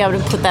thrilled to be able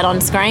to put that on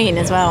screen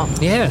as well.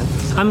 Yeah.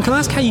 Can I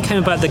ask how you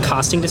came about the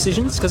casting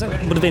decisions? Because that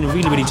would have been a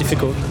really, really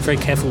difficult, very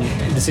careful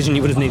decision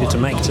you would have needed to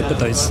make to put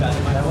those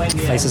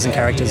faces and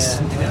characters.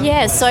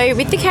 Yeah, so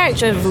with the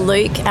character of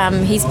Luke,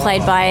 he's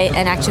played by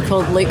an actor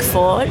called Luke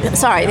Ford.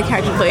 Sorry, the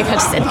character of Luke, I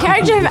just said. The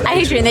character of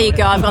Adrian, there you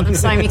go, I've got them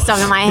so mixed up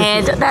in my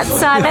head.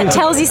 That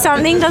tells you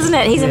something, doesn't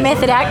it? He's a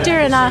method actor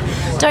and I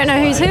don't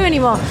know who's who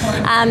anymore.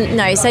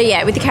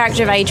 With the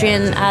character of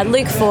Adrian,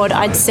 Luke Ford,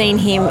 I'd seen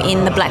him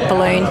in The Black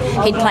Balloon.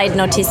 He'd played an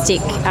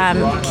autistic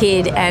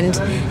kid, and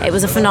it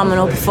was a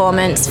phenomenal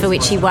performance for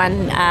which he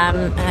won.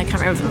 I can't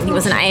remember, he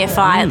was an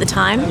AFI at the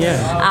time.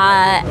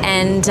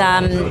 And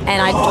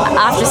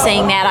after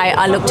seeing that,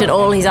 I looked at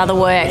all his other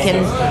work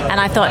and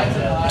I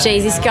thought,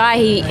 geez, this guy,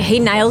 he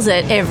nails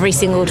it every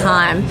single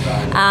time.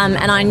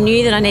 And I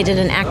knew that I needed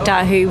an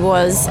actor who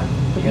was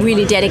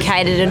really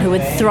dedicated and who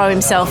would throw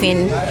himself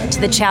in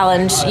to the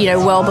challenge,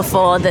 well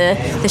before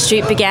the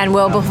shoot began,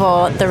 well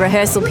before the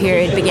rehearsal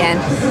period began.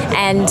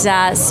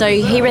 And so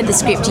he read the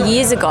script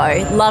years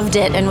ago, loved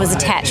it, and was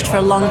attached for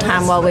a long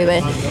time while we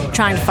were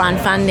trying to find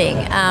funding.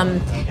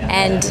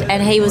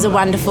 And he was a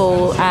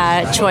wonderful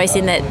choice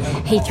in that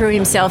he threw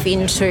himself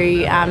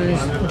into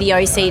the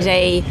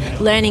OCD,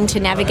 learning to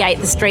navigate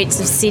the streets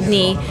of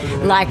Sydney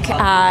like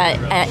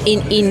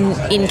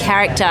in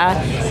character,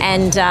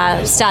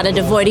 and started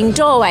avoiding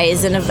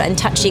doorways and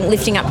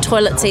lifting up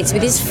toilet seats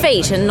with his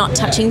feet and not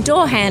touching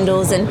door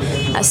handles, and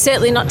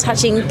certainly not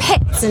touching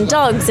pets and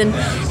dogs. And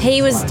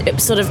he was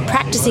sort of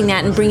practicing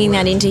that and bringing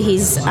that into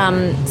his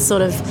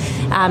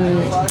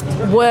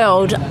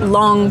world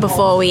long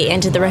before we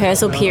entered the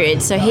rehearsal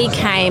period. So he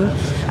came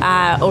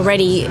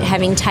already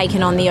having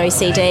taken on the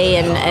OCD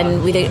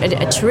and with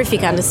a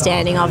terrific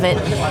understanding of it,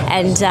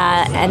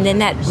 and then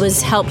that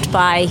was helped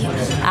by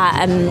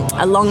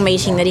a long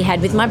meeting that he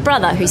had with my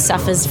brother, who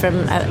suffers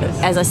from,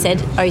 as I said,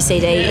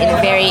 OCD in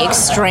a very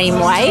extreme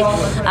way,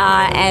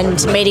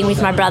 and meeting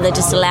with my brother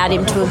just allowed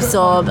him to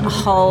absorb a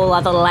whole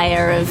other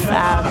layer of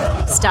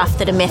stuff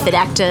that a method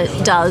actor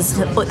does.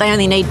 They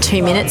only need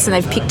 2 minutes and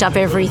they've picked up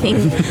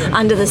everything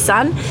under the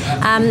sun.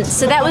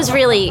 So that was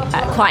really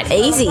quite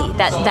easy,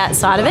 that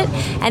side of it.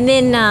 And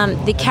then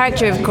the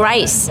character of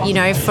Grace, for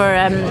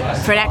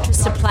an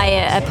actress to play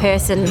a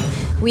person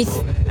with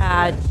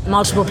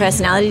multiple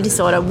personality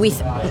disorder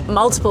with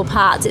multiple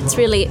parts, it's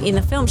really, in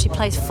the film she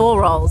plays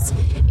 4 roles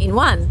in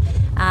one.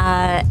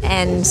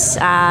 And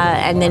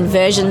then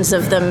versions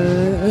of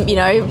them,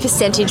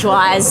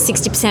 percentage-wise,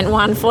 60%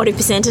 one,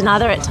 40%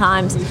 another at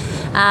times.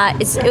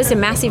 It was a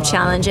massive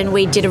challenge, and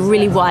we did a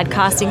really wide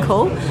casting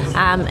call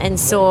and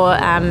saw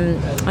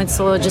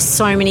just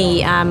so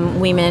many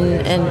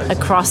women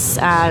across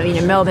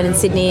Melbourne and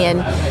Sydney.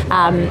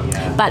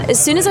 But as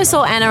soon as I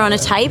saw Anna on a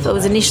tape, it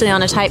was initially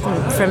on a tape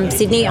from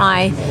Sydney,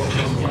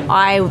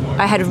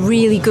 I had a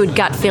really good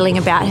gut feeling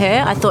about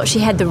her. I thought she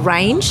had the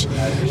range,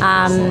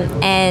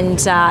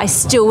 and I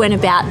still went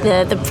about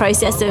the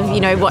process of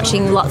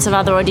watching lots of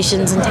other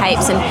auditions and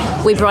tapes,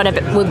 and we brought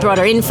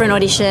her in for an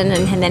audition,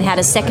 and then had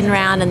a second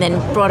round, and then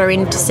brought her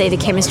in to see the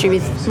chemistry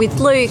with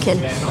Luke,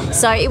 and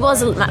so it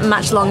was a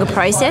much longer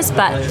process,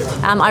 but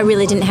I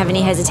really didn't have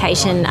any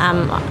hesitation.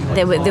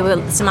 There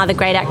were some other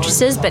great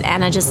actresses, but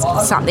Anna, just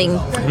something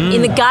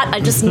in the gut, I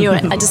just knew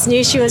it. I just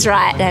knew she was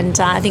right, and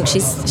I think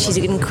she's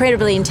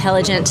incredibly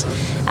intelligent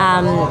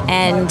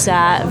and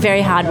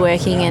very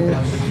hardworking,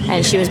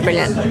 and she was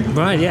brilliant.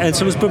 Right, yeah. And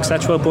so was Brooke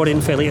Satchwell brought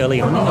in fairly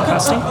early on in the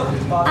casting?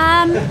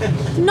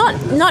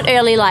 Not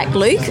early like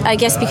Luke, I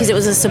guess, because it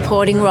was a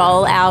supporting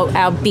role.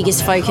 Our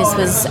biggest focus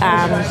was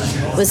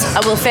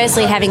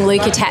firstly having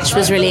Luke attached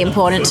was really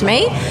important to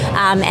me,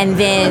 and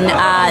then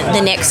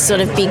the next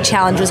sort of big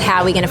challenge was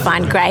how are we going to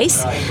find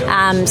Grace.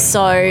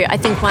 So I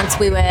think once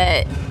we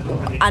were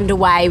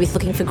underway with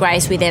looking for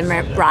Grace, we then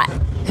went, right,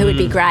 who would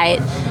be great?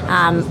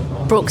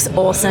 Brooke's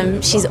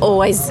awesome. She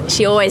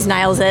always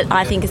nails it,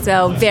 I think, as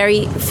well.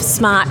 Very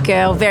smart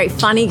girl, very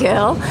funny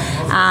girl,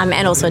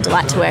 and also a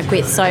delight to work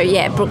with. So,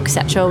 yeah, Brooke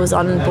Satchwell was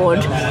on board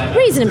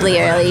reasonably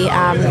early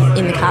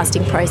in the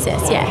casting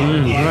process, yeah.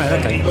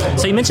 Right, okay.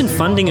 So you mentioned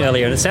funding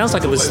earlier, and it sounds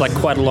like it was like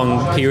quite a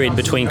long period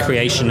between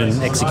creation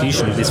and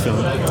execution of this film.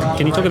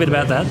 Can you talk a bit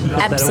about that?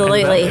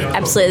 Absolutely.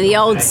 The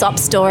old SOP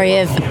story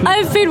of,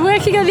 I've been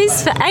working on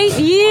this for 8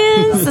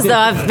 years, as though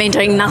I've been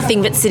doing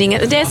nothing but sitting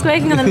at the desk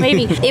working on the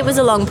movie. It was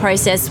a long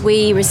process.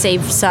 We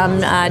received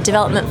some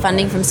development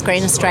funding from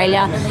Screen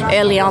Australia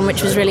early on,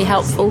 which was really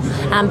helpful.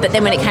 But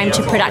then when it came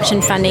to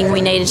production funding,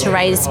 we needed to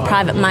raise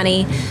private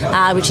money,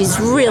 which is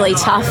really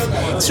tough.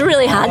 It's a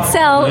really hard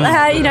sell,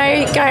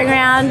 going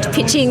around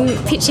pitching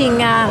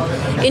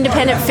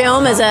independent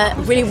film as a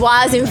really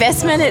wise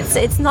investment.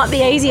 It's not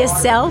the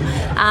easiest sell.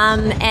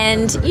 And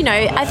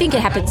I think it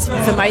happens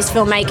for most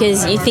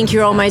filmmakers. You think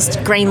you're almost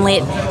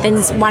greenlit,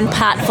 then one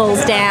part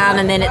falls down,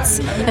 and then it's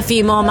a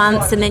few more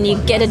months, and then you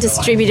get a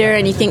distributor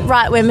and you think,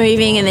 right, we're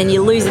moving, and then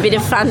you lose a bit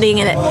of funding,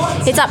 and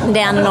it's up and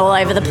down and all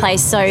over the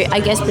place. So I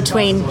guess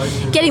between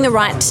getting the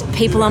right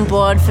people on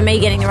board, for me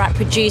getting the right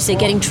producer,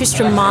 getting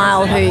Tristram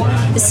Mile, who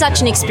is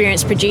such an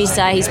experienced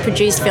producer. He's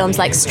produced films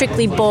like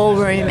Strictly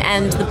Ballroom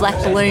and The Black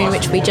Balloon,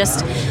 which we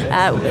just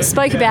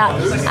spoke about.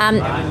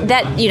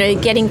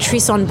 Getting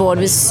Tris on board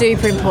was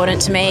super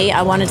important to me.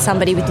 I wanted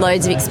somebody with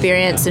loads of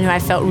experience and who I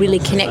felt really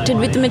connected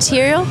with the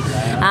material,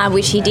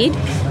 which he did.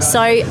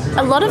 So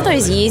a lot of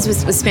those years was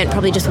spent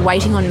probably just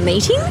waiting on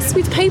meetings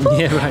with people,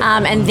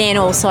 and then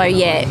also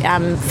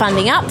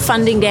funding up,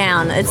 funding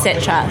down,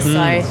 etc.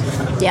 So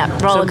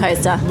roller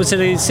coaster. Was it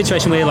a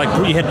situation where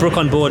you had Brooke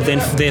on board, then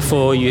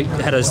therefore you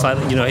had a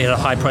slightly, had a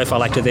high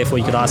profile actor, therefore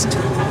you could ask,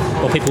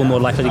 or people were more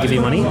likely to give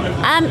you money?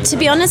 To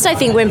be honest, I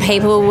think when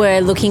people were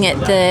looking at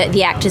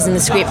the actors in the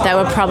script, they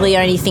were probably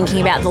only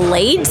thinking about the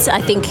leads.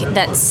 I think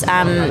that's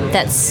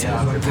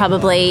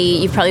probably,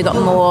 you've probably got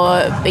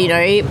more,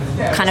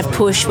 kind of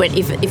push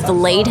if the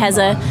lead has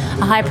a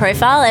high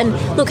profile. And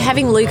look,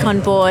 having Luke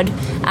on board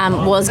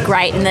was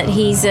great, in that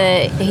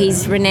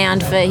he's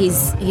renowned for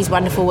his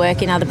wonderful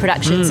work in other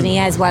productions, and he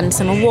has won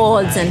some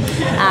awards. And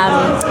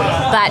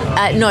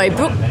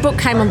Brooke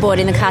came on board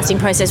in the casting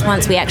process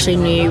once we actually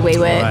knew we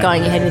were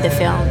going ahead with the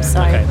film.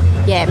 So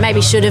yeah,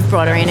 maybe should have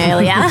brought her in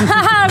earlier.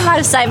 I might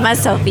have saved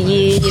myself a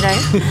year,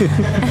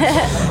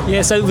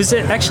 Yeah, so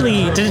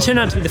did it turn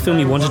out to be the film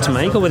you wanted to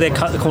make, or were there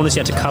corners you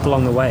had to cut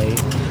along the way?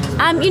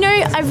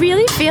 I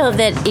really feel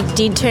that it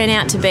did turn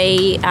out to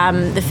be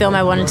the film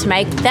I wanted to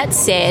make. That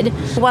said,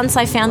 once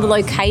I found the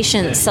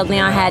location, suddenly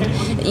I had,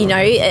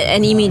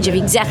 an image of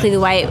exactly the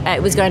way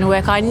it was going to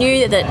work. I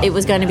knew that it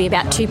was going to be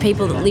about two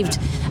people that lived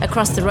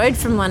across the road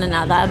from one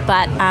another,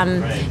 but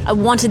I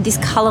wanted this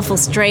colourful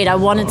street. I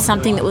wanted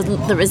something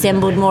that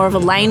resembled more of a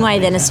laneway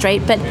than a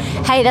street. But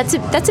hey, that's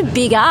a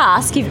big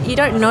ask. You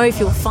don't know if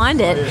you'll find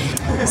it.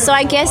 So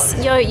I guess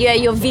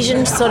your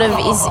vision sort of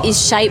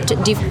is shaped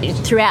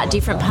throughout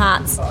different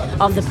parts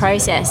of the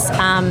process,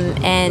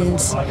 and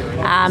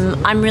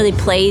I'm really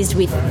pleased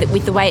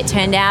with the way it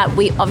turned out.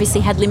 We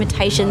obviously had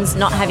limitations,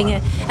 not having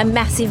a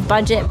massive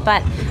budget,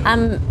 but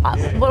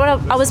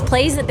I was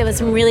pleased that there were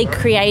some really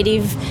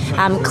creative,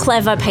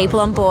 clever people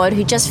on board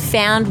who just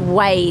found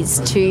ways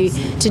to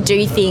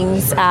do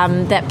things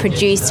that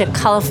produced a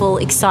colourful,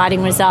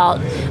 exciting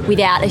result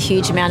without a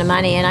huge amount of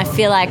money. And I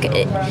feel like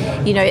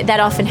that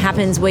often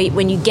happens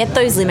when you get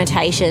those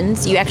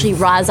limitations, you actually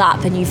rise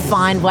up and you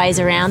find ways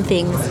around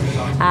things,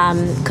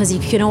 because you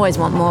can always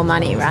want more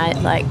money, right?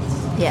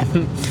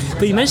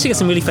 But you managed to get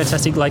some really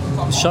fantastic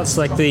shots,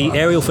 like the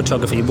aerial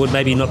photography would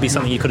maybe not be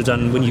something you could have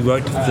done when you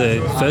wrote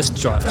the first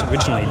draft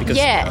originally, because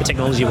the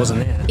technology wasn't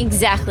there.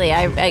 Exactly.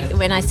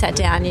 When I sat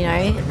down,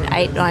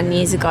 8-9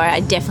 years ago, I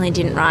definitely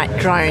didn't write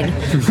drone.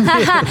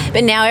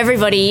 But now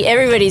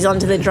everybody's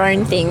onto the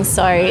drone thing,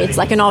 so it's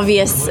like an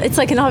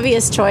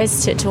obvious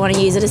choice to want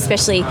to use it,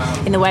 especially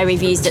in the way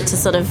we've used it to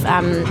sort of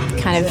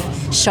kind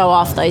of show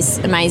off those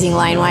amazing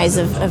laneways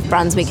of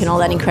Brunswick and all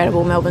that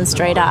incredible Melbourne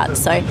street art.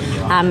 So,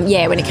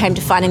 when it came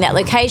to finding that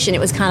location, it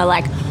was kind of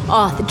like,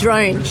 oh, the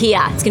drone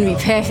here, it's going to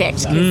be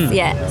perfect.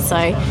 Yeah, so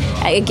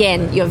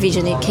again, your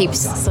vision, it keeps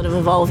sort of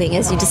evolving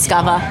as you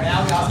discover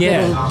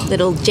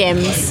little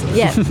gems.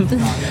 Yeah.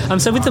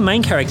 So with the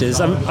main characters,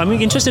 I'm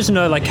interested to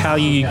know like how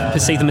you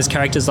perceive them as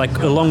characters, like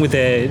along with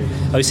their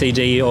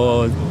OCD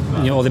or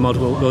or their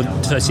multiple or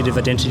dissociative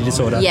identity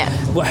disorder. Yeah.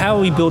 Well, how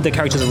we build their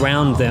characters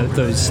around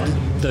those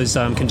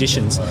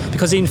conditions,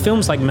 because in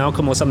films like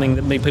Malcolm or something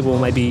that people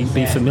may be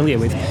familiar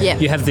with,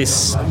 you have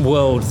this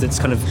world that's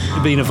kind of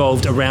been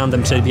evolved around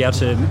them to be able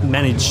to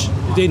manage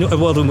a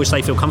world in which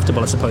they feel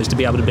comfortable, I suppose, to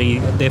be able to be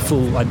their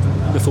full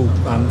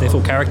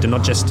character,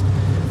 not just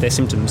their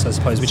symptoms, I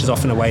suppose, which is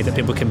often a way that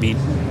people can be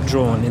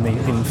drawn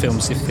in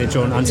films if they're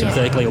drawn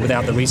unsympathetically or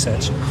without the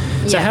research.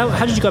 So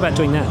how did you go about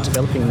doing that,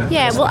 developing?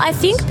 Yeah, well, I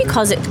think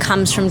because it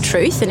comes from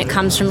truth and it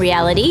comes from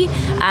reality.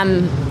 I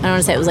don't want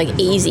to say it was like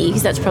easy,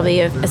 because that's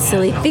probably a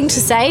silly thing to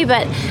say,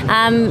 but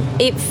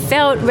it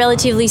felt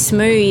relatively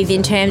smooth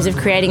in terms of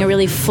creating a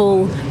really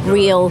full,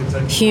 real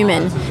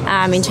human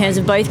in terms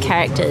of both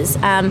characters.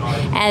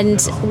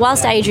 And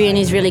whilst Adrian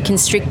is really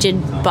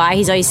constricted by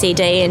his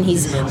OCD and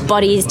his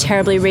body is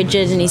terribly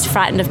rigid and he's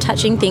frightened of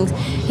touching things,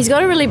 he's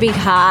got a really big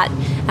heart.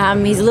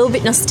 He's a little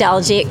bit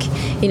nostalgic.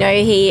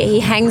 He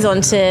hangs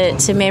on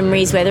to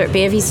memories, whether it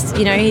be of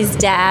his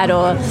dad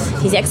or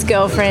his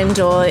ex-girlfriend,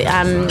 or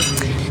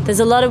there's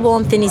a lot of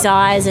warmth in his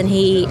eyes, and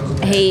he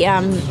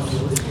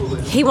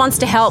wants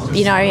to help,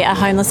 a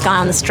homeless guy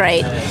on the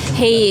street.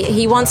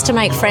 He wants to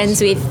make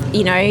friends with,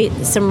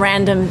 some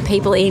random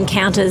people he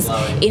encounters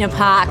in a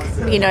park,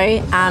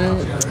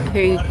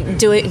 who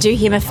do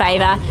him a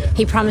favour.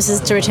 He promises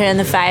to return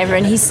the favour,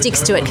 and he sticks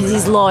to it because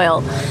he's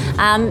loyal.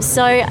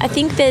 So I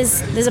think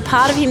there's a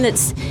part of him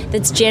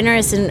that's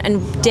generous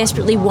and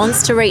desperately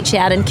wants to reach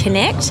out and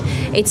connect.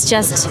 It's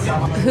just,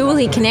 who will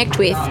he connect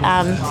with?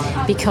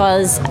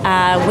 Because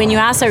when you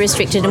are so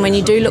restricted and when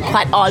you do look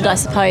quite odd, I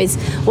suppose,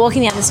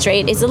 walking down the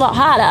street, it's a lot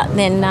harder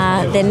than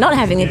not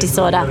having a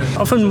disorder.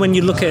 Often when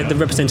you look at the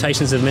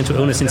representations of mental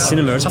illness in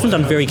cinema, it's often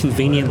done very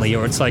conveniently,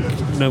 or it's like,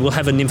 we'll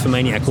have a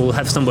nymphomaniac, or we'll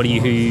have somebody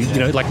who,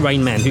 like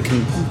Rain Man, who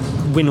can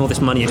win all this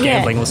money at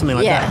gambling or something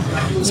like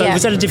that. So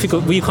was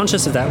that were you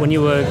conscious of that when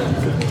you were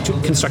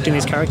constructing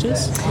these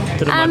characters?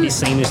 That it might be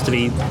seen as to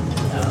be,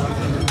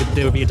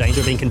 there would be a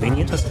danger of being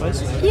convenient, I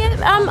suppose? Yeah,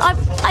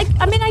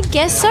 I mean, I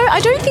guess so. I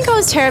don't think I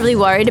was terribly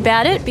worried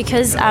about it,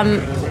 because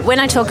when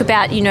I talk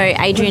about,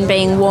 Adrian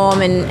being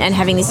warm and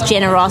having this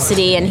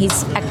generosity, and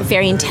he's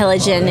very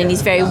intelligent and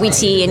he's very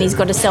witty and he's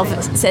got a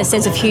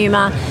sense of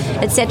humour,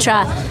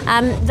 etc.,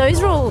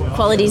 those are all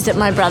qualities that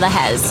my brother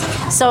has.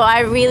 So I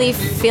really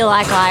feel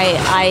like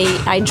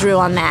I drew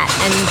on that,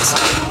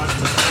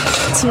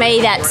 and to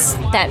me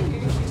that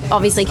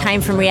obviously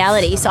came from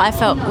reality. So I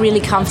felt really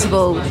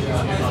comfortable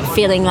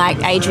feeling like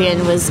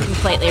Adrian was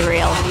completely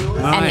real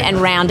and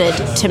rounded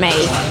to me.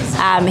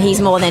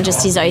 He's more than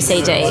just his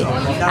OCD.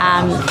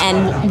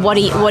 And what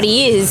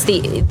he is,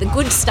 the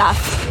good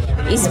stuff,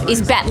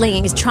 is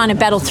battling, is trying to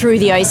battle through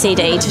the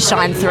OCD to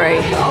shine through.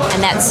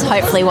 And that's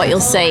hopefully what you'll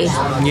see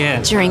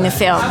during the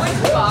film.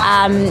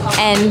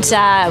 And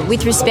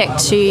with respect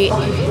to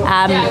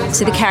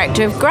the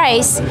character of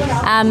Grace,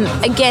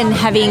 again,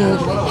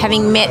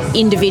 having met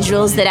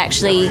individuals that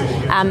actually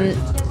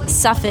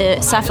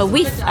suffer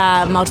with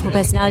multiple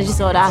personality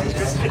disorder,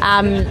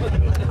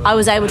 I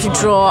was able to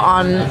draw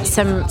on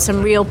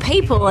some real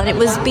people, and it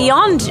was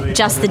beyond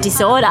just the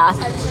disorder.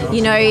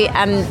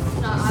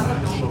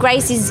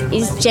 Grace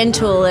is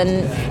gentle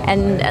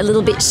and a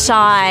little bit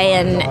shy,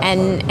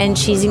 and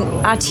she's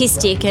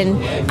artistic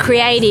and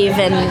creative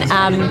and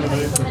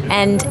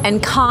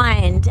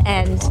kind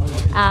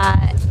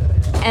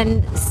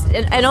and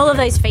all of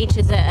those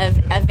features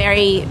are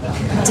very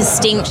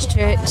distinct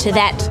to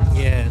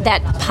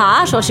that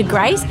part, or to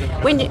Grace.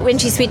 When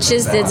she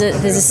switches, there's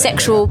a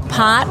sexual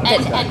part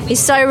that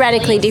is so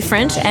radically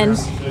different, and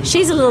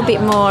she's a little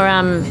bit more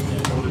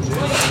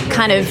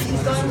kind of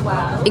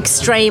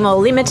extreme or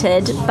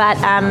limited, but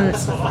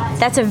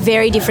that's a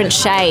very different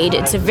shade.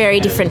 It's a very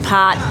different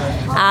part,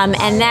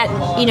 and that,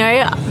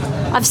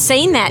 I've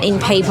seen that in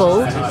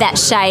people, that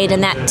shade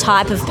and that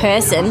type of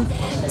person.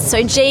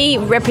 So G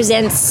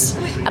represents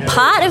a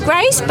part of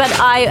Grace, but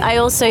I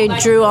also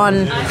drew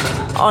on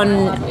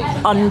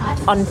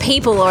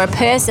people, or a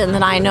person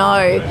that I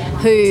know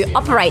who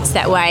operates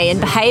that way and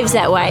behaves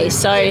that way.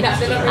 So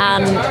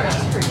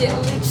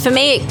for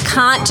me, it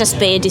can't just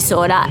be a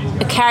disorder.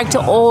 A character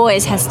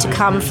always has to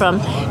come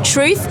from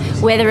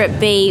truth, whether it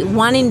be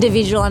one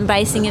individual I'm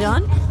basing it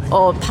on,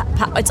 or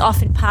it's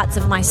often parts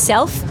of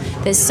myself.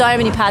 There's so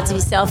many parts of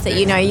yourself that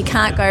you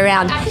can't go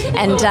around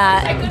and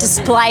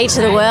display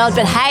to the world,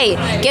 but hey,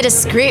 get a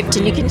script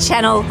and you can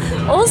channel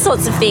all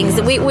sorts of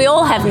things. We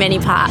all have many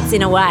parts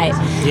in a way.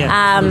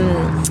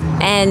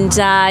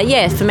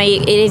 For me,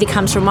 it either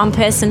comes from one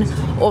person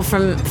or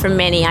from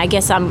many. I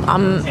guess I'm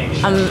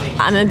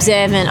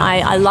observant.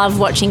 I love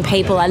watching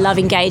people. I love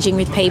engaging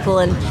with people,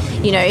 and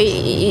you know,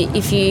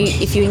 if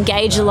you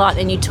engage a lot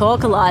and you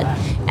talk a lot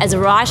as a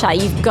writer,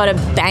 you've got a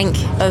bank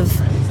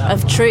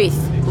of truth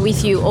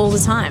with you all the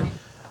time.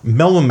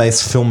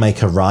 Melbourne-based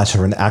filmmaker,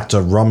 writer and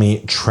actor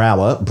Romy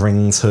Trower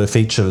brings her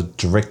feature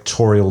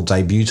directorial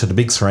debut to the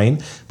big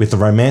screen with the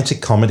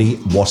romantic comedy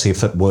What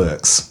If It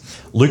Works.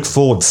 Luke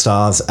Ford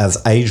stars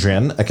as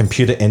Adrian, a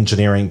computer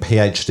engineering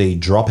PhD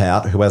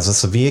dropout who has a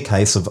severe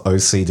case of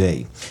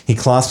OCD. He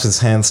clasps his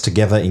hands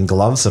together in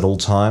gloves at all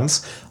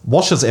times,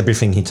 washes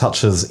everything he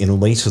touches in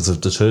litres of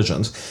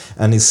detergent,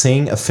 and is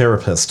seeing a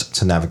therapist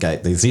to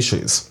navigate these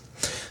issues.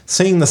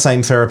 Seeing the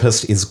same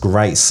therapist is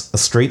Grace, a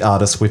street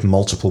artist with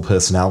multiple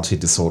personality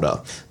disorder.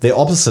 They're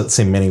opposites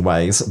in many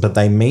ways, but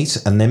they meet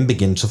and then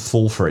begin to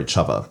fall for each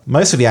other.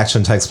 Most of the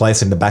action takes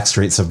place in the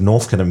backstreets of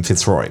Northcote and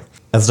Fitzroy.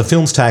 As the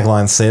film's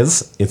tagline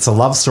says, it's a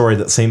love story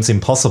that seems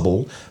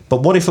impossible,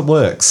 but what if it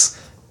works?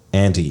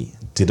 Andy,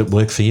 did it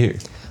work for you?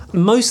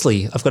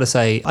 Mostly, I've got to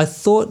say, I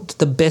thought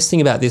the best thing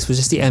about this was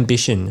just the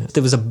ambition.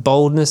 There was a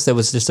boldness, there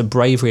was just a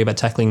bravery about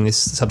tackling this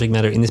subject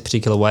matter in this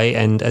particular way,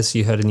 and as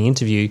you heard in the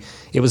interview,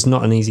 it was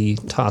not an easy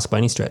task by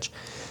any stretch.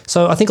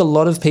 So I think a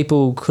lot of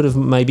people could have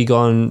maybe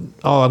gone,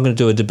 oh, I'm going to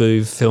do a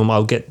debut film,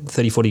 I'll get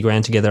 30, 40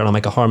 grand together and I'll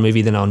make a horror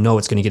movie, then I'll know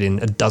it's going to get in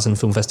a dozen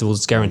film festivals,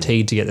 it's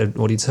guaranteed to get an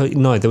audience. So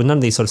no, there were none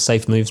of these sort of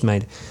safe moves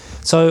made.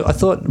 So I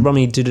thought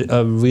Romy did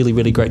a really,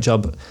 really great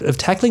job of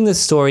tackling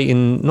this story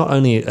in not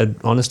only an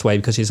honest way,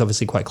 because she's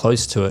obviously quite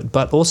close to it,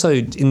 but also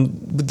in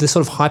the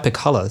sort of hyper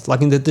colour,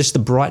 like in just the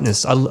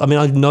brightness. I mean,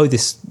 I know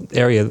this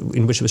area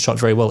in which it was shot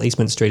very well,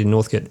 Eastman Street in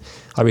Northcote.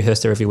 I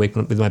rehearsed there every week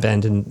with my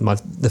band, and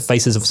the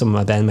faces of some of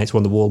my bandmates were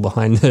on the wall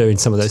behind her in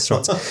some of those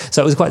shots.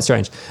 So it was quite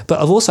strange. But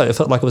I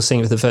felt like I was seeing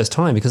it for the first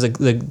time, because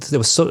there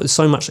was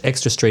so much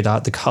extra street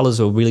art. The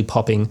colours were really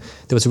popping.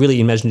 There was a really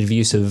imaginative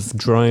use of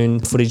drone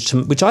footage,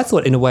 which I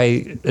thought in a way,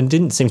 and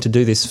didn't seem to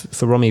do this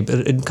for Romy,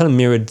 but it kind of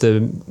mirrored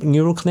the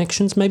neural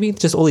connections maybe,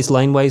 just all these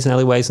laneways and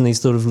alleyways and these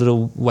sort of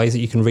little ways that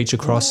you can reach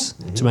across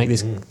to make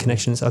these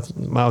connections. I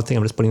think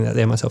I'm just putting that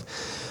there myself.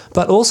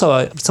 But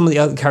also some of the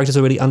other characters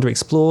are really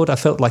underexplored. I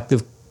felt like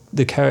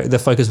the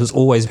focus was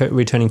always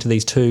returning to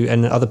these two,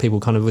 and other people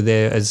kind of were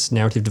there as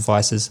narrative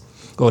devices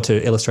or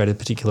to illustrate a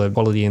particular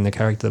quality in the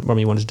character that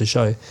Romy wanted to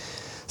show.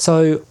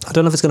 So I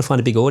don't know if it's going to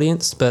find a big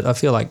audience, but I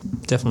feel like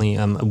definitely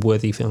a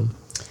worthy film.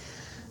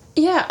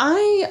 Yeah,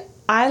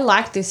 I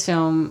liked this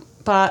film,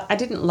 but I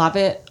didn't love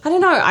it. I don't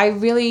know, I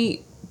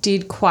really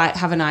did quite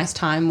have a nice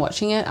time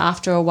watching it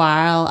after a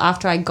while,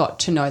 after I got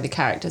to know the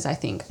characters, I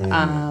think.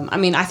 I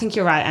mean, I think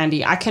you're right,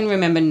 Andy. I can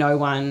remember no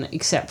one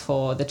except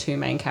for the two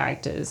main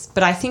characters,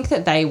 but I think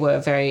that they were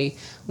very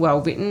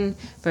well written,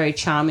 very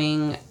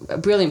charming,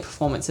 brilliant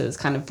performances,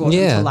 kind of brought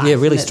them to life. Yeah,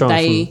 really strong.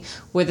 They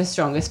were the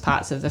strongest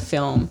parts of the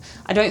film.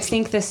 I don't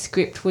think the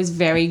script was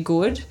very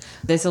good.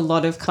 There's a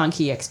lot of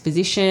clunky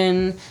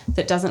exposition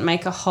that doesn't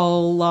make a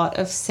whole lot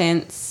of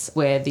sense,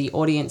 where the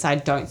audience, I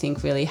don't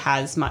think, really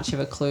has much of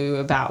a clue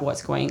about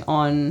what's going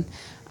on.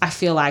 I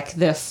feel like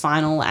the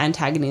final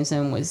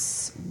antagonism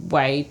was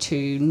way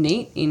too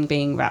neat in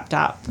being wrapped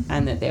up,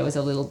 and that there was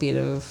a little bit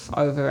of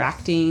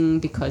overacting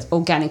because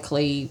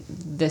organically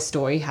the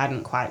story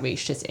hadn't quite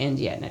reached its end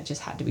yet and it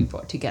just had to be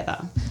brought together.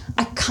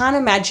 I can't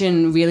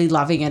imagine really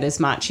loving it as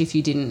much if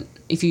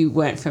you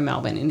weren't from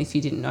Melbourne and if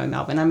you didn't know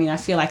Melbourne. I mean, I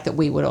feel like that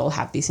we would all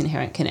have this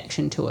inherent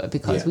connection to it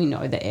because we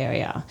know the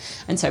area.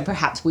 And so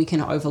perhaps we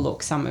can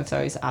overlook some of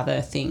those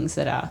other things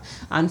that are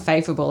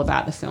unfavourable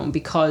about the film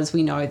because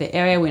we know the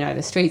area, we know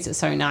the streets. It's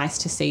so nice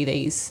to see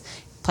these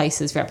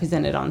places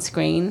represented on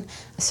screen.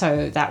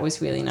 So that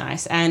was really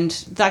nice. And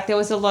like there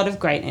was a lot of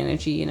great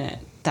energy in it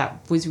that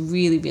was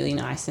really, really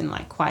nice and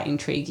like quite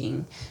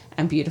intriguing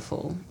and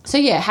beautiful. So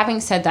yeah, having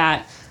said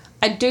that,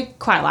 I do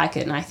quite like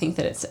it, and I think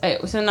that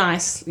it was a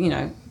nice,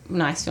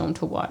 nice film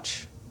to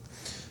watch.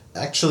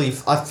 Actually,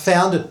 I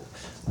found it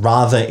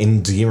rather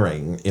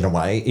endearing in a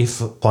way,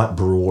 if quite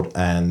broad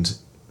and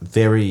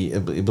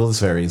it was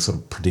very sort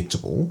of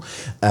predictable,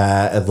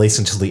 at least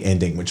until the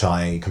ending, which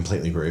I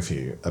completely agree with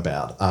you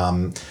about.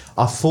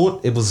 I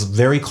thought it was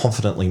very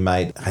confidently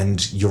made,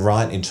 and you're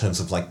right in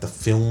terms of like the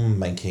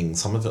filmmaking,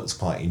 some of it was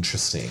quite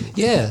interesting.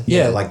 Yeah.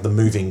 Like the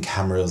moving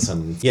cameras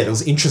and it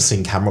was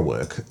interesting camera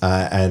work,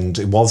 and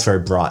it was very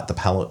bright. The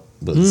palette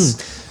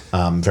was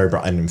very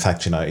bright, and in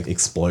fact,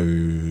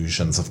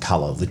 explosions of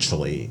colour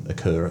literally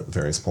occur at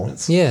various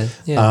points. Yeah.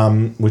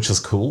 Which is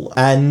cool.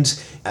 And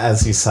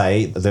as you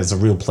say, there's a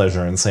real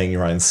pleasure in seeing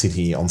your own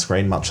city on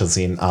screen, much as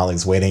in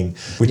Ali's Wedding,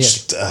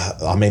 which,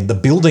 the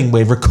building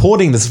we're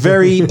recording this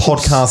very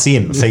podcast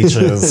in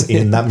features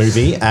in that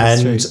movie.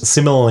 And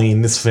similarly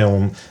in this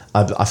film,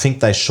 I think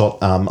they shot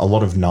a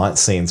lot of night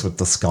scenes with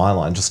the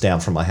skyline just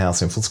down from my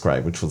house in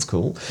Footscray, which was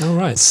cool. Oh,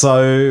 right.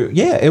 So,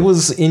 yeah, it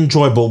was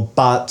enjoyable,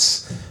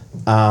 but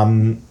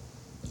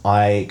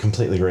I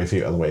completely agree with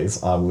you,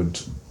 Eloise. I would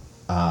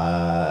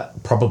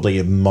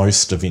probably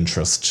most of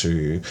interest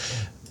to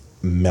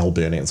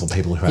Melburnians or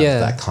people who have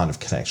that kind of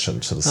connection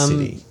to the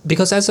city.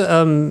 Because as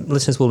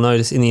listeners will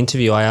notice in the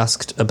interview, I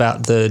asked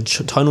about the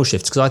tonal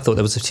shifts because I thought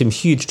there was some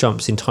huge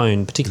jumps in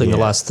tone, particularly in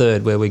the last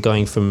third where we're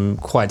going from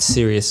quite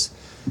serious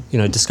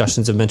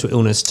discussions of mental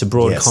illness to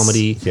broad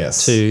comedy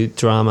to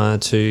drama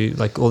to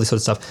like all this sort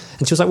of stuff.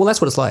 And she was like, well,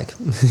 that's what it's like.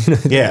 On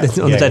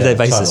a day-to-day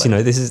basis.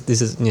 Totally. This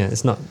is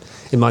it's not.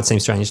 It might seem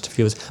strange to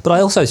viewers, but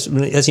I also,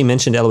 as you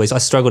mentioned, Eloise, I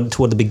struggled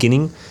toward the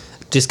beginning.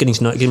 Just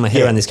getting my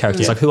head around these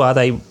characters. Like, who are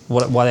they?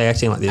 Why are they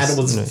acting like this? And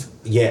it was,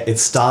 it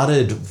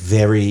started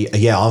very,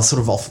 I was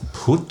sort of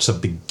off-put to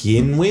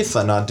begin with,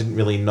 and I didn't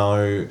really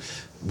know,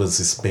 was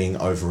this being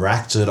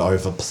overacted,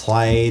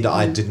 overplayed?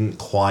 I didn't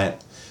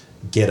quite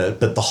get it,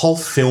 but the whole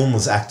film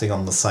was acting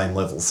on the same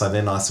level. So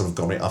then I sort of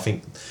got it. I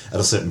think at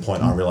a certain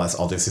point I realised,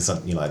 this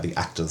isn't, the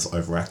actors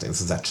overacting.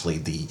 This is actually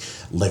the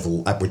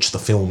level at which the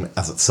film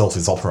as itself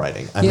is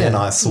operating. And then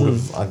I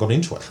I got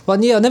into it. Well,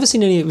 I've never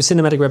seen any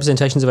cinematic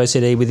representations of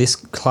OCD with this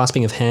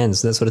clasping of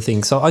hands and that sort of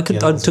thing. So I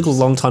took a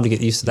long time to get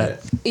used to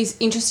that. It's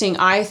interesting.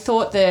 I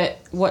thought that,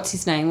 what's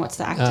his name? What's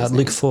the actor's name?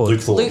 Luke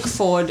Ford. Luke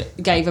Ford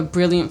gave a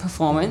brilliant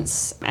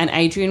performance, and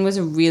Adrian was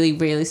a really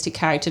realistic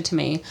character to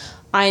me.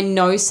 I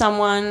know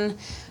someone,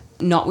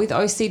 not with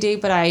OCD,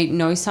 but I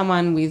know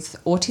someone with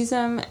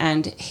autism,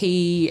 and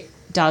he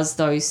does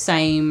those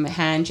same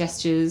hand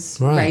gestures,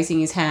 raising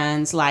his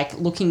hands, like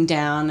looking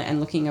down and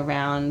looking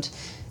around,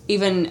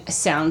 even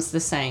sounds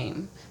the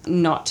same.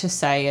 Not to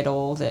say at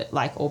all that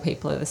like all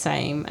people are the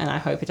same, and I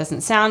hope it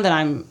doesn't sound that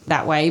I'm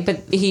that way,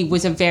 but he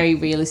was a very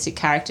realistic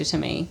character to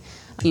me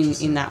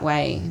in that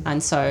way.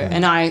 And so,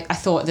 and I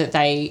thought that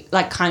they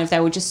they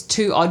were just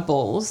two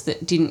oddballs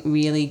that didn't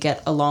really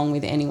get along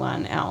with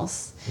anyone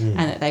else, and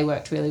that they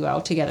worked really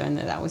well together, and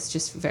that was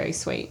just very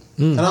sweet.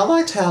 And I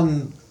liked how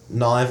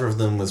neither of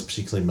them was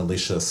particularly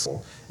malicious.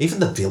 Even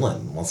the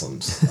villain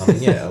wasn't. I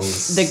mean, it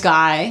was... The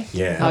guy.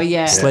 Yeah. Oh,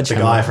 yeah. The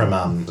guy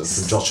from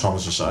the Josh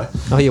Thomas show.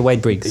 Oh, yeah,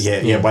 Wade Briggs.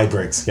 Yeah, Wade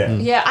Briggs,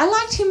 Yeah, I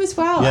liked him as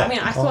well. Yeah. I mean,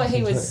 I thought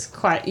he was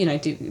quite,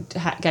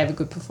 gave a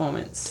good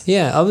performance.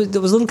 Yeah, I was a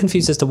little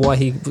confused as to why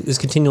he was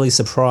continually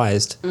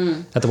surprised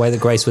at the way that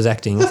Grace was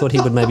acting. I thought he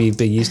would maybe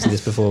be used to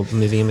this before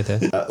moving in with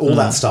her. All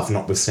that stuff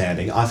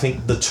notwithstanding, I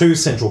think the two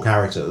central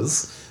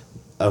characters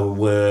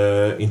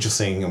were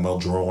interesting and well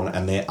drawn,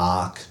 and their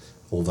arc,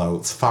 although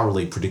it's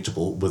thoroughly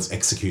predictable, was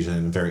executed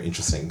in a very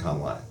interesting kind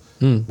of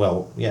way.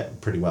 Well,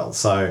 pretty well.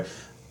 So,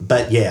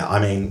 but I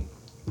mean,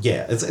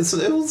 it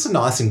was a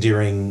nice,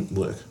 endearing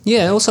work.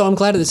 Yeah, also I'm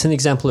glad that it's an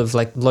example of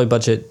like low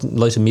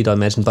to mid, I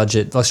imagine,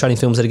 budget Australian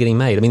films that are getting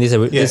made. I mean,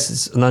 this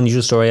is an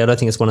unusual story. I don't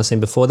think it's one I've seen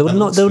before. There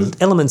were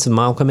elements of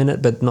Malcolm in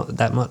it, but not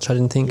that much, I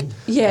didn't think.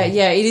 Yeah,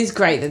 it is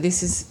great that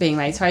this is being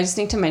made. So I just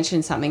need to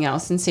mention something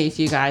else and see if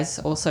you guys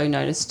also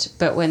noticed.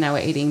 But when they were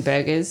eating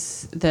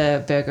burgers,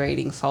 the burger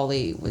eating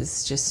Foley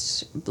was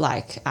just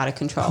like out of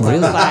control. Really?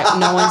 It was like,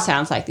 no one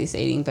sounds like this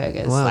eating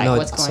burgers. Wow,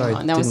 what's going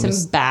on? There was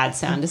some bad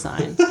sound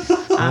design.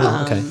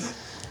 Okay.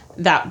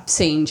 That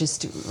scene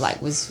just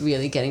like was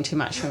really getting too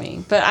much for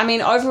me. But I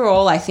mean,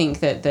 overall, I think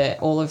that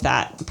all of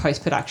that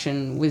post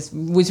production was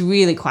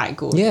really quite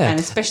good. Yeah, and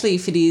especially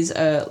if it is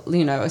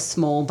a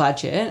small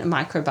budget, a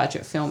micro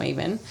budget film,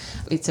 even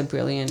it's a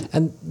brilliant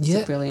and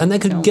brilliant. And they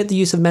could film. get the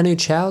use of Manu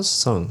Chao's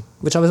song,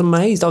 which I was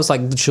amazed. I was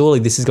like, surely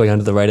this is going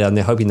under the radar, and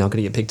they're hoping they're not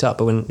going to get picked up.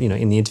 But when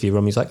in the interview,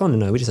 Romney's like, oh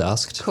no, we just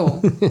asked.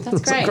 Cool,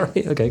 that's great.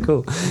 Great. Okay,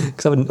 cool.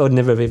 Because I would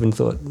never have even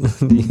thought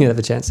you'd have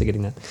a chance of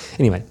getting that.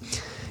 Anyway.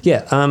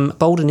 Yeah,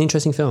 bold and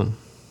interesting film,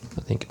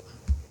 I think.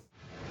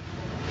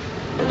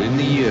 But in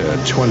the year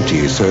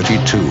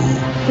 2032...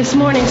 This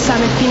morning,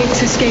 Simon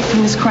Phoenix escaped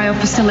from his cryo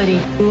facility.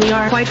 We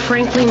are, quite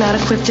frankly, not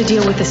equipped to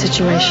deal with the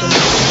situation.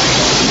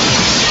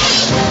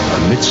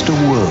 Amidst a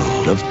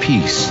world of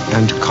peace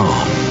and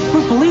calm...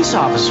 We're police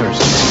officers.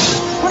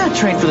 We're not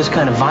trained for this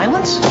kind of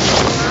violence.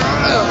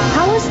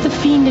 How was the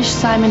fiendish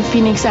Simon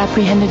Phoenix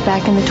apprehended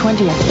back in the 20th?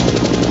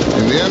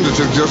 In the end, it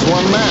took just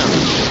one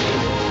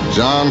man.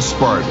 John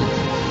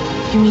Spartan.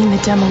 You mean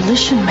the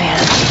Demolition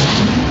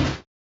Man?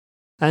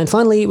 And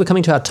finally, we're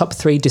coming to our top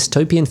 3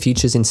 dystopian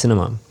futures in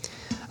cinema.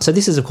 So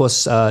this is, of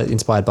course,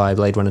 inspired by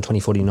Blade Runner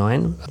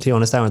 2049. To be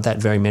honest, there aren't that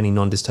very many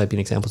non-dystopian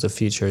examples of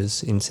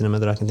futures in cinema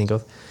that I can think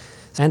of.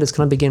 Anders,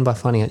 can I begin by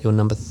finding out your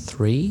number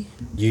 3?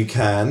 You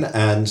can,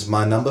 and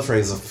my number 3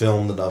 is a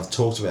film that I've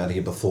talked about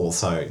here before,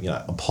 so,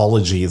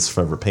 apologies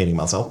for repeating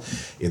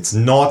myself. It's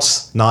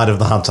not Night of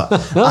the Hunter,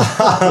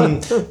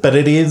 but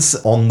it is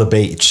On the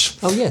Beach.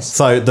 Oh, yes.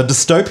 So the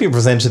dystopia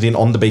presented in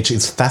On the Beach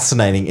is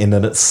fascinating in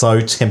that it's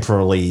so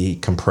temporally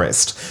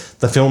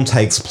compressed. The film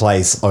takes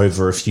place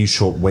over a few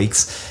short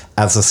weeks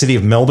as the city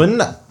of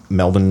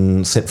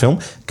Melbourne set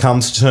film,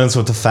 comes to terms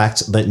with the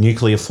fact that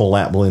nuclear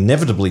fallout will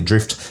inevitably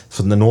drift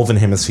from the northern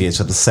hemisphere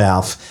to the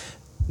south,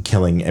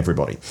 killing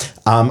everybody.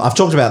 I've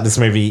talked about this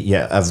movie,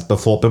 as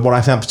before, but what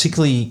I found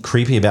particularly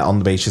creepy about On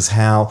the Beach is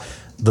how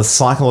the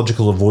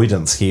psychological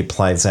avoidance here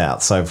plays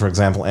out. So, for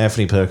example,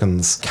 Anthony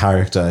Perkins'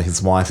 character, his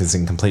wife, is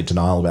in complete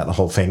denial about the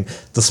whole thing,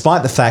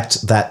 despite the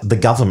fact that the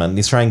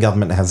Australian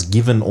government, has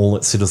given all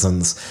its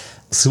citizens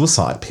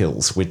suicide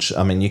pills, which,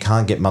 I mean, you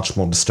can't get much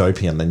more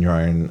dystopian than your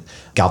own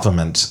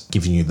government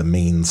giving you the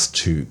means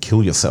to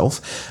kill yourself.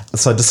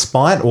 So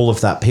despite all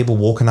of that, people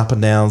walking up and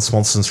down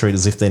Swanston Street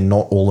as if they're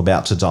not all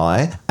about to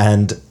die.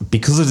 And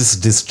because of this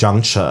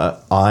disjuncture,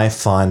 I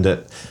find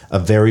it a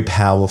very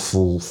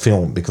powerful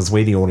film because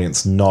we, the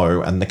audience,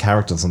 know, and the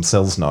characters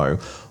themselves know,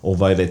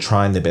 although they're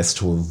trying their best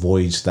to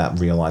avoid that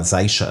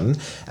realization.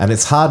 And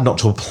it's hard not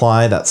to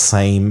apply that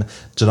same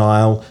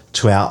denial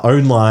to our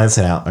own lives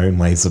and our own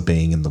ways of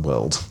being in the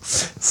world.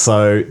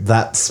 So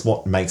that's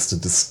what makes the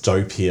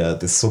dystopia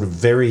this sort of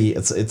very,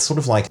 it's sort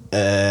of like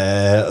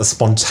a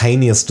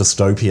spontaneous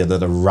dystopia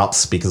that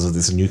erupts because of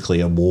this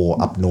nuclear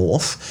war up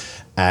north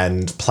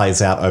and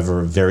plays out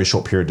over a very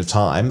short period of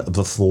time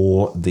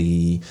before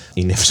the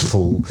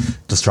inevitable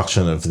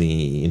destruction of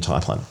the entire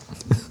planet.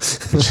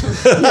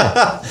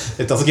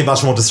 It doesn't get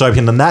much more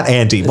dystopian than that,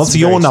 Andy. What's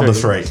your number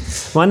three?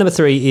 My number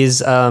three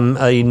is a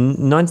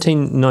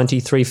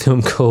 1993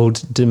 film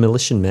called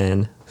Demolition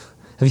Man.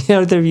 Have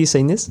either of you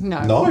seen this?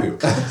 No.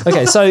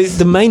 Okay, so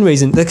the main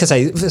reason, like I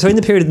say, so in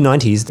the period of the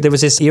 90s, there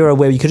was this era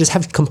where you could just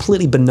have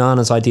completely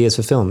bananas ideas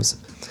for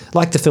films.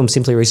 Like the film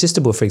Simply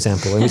Irresistible, for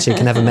example, in which you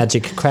can have a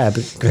magic crab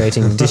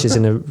creating dishes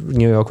in a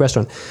New York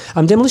restaurant.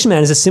 Demolition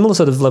Man is a similar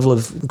sort of level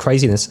of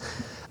craziness.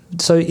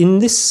 So in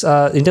this,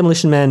 in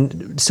Demolition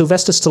Man,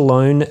 Sylvester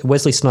Stallone,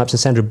 Wesley Snipes and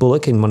Sandra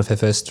Bullock, in one of her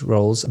first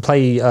roles,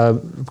 play a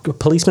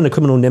policeman, a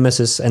criminal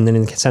nemesis, and then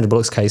in Sandra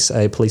Bullock's case,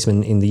 a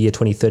policeman in the year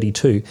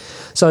 2032.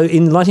 So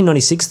in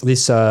 1996,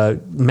 this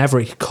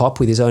maverick cop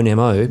with his own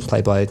MO,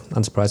 played by,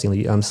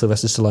 unsurprisingly,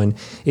 Sylvester Stallone,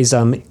 is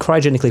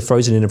cryogenically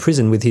frozen in a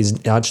prison with his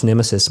arch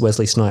nemesis,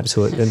 Wesley Snipes,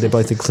 and they're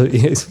both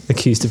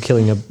accused of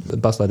killing a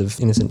busload of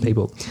innocent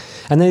people.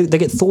 And they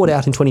get thawed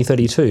out in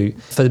 2032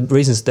 for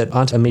reasons that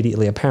aren't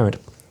immediately apparent.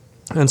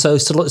 And so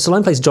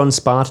Stallone plays John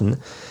Spartan,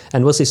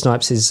 and Wesley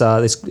Snipes is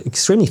this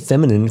extremely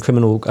feminine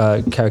criminal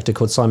character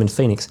called Simon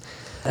Phoenix.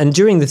 And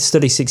during this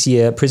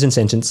 36-year prison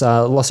sentence,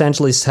 Los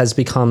Angeles has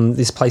become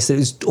this place that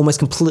is almost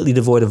completely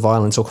devoid of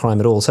violence or crime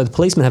at all. So the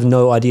policemen have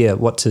no idea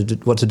what to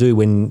do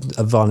when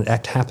a violent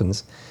act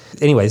happens.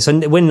 Anyway, so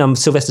when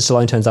Sylvester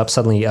Stallone turns up,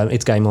 suddenly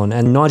it's game on.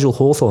 And Nigel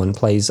Hawthorne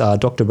plays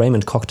Dr.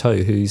 Raymond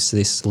Cocteau, who's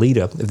this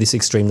leader of this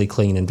extremely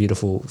clean and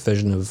beautiful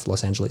version of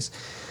Los Angeles.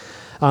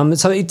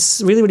 So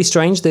it's really, really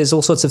strange. There's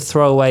all sorts of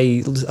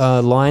throwaway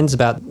lines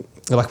about,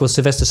 like, well,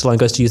 Sylvester Stallone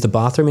goes to use the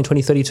bathroom in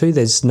 2032.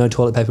 There's no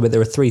toilet paper, but there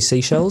are 3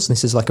 seashells. And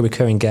this is like a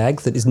recurring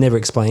gag that is never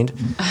explained.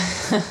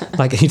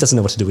 Like, he doesn't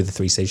know what to do with the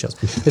 3 seashells.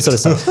 This sort of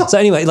stuff. So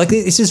anyway, like,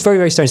 it's just very,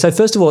 very strange. So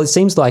first of all, it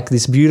seems like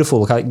this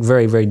beautiful, like,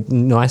 very, very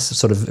nice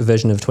sort of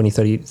version of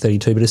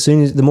 2032. But as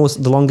soon as,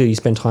 the longer you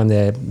spend time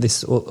there,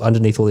 this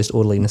underneath all this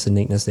orderliness and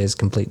neatness, there's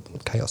complete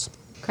chaos.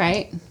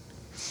 Great.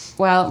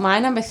 Well, my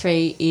number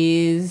 3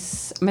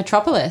 is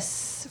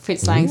Metropolis,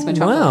 Fritz Lang's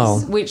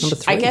Metropolis, which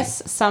I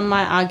guess some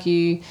might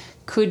argue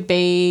could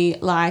be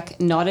like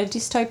not a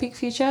dystopic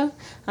future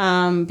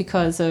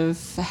because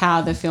of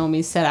how the film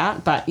is set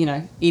out, but, you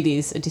know, it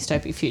is a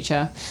dystopic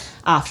future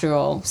after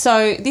all.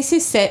 So this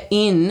is set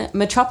in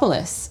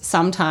Metropolis,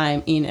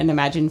 sometime in an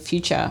imagined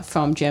future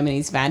from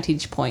Germany's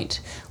vantage point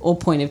or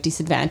point of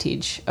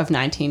disadvantage of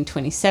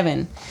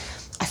 1927.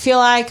 I feel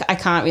like I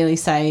can't really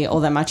say all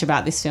that much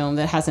about this film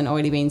that hasn't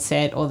already been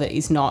said or that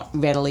is not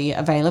readily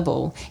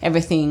available.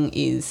 Everything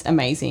is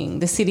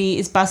amazing. The city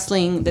is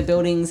bustling. The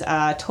buildings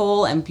are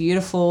tall and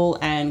beautiful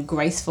and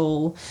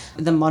graceful.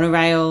 The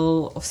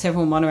monorail, or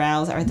several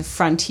monorails, are at the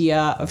frontier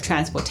of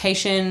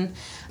transportation.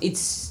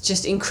 It's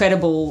just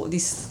incredible,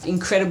 this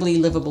incredibly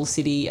livable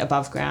city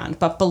above ground.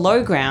 But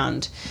below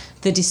ground,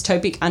 the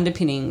dystopic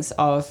underpinnings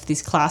of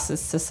this classless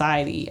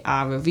society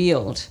are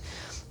revealed.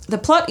 The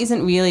plot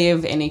isn't really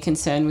of any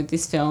concern with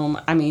this film.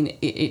 I mean,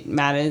 it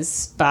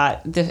matters,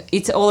 but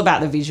it's all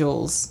about the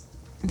visuals.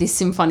 This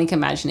symphonic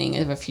imagining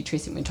of a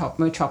futuristic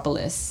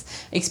metropolis,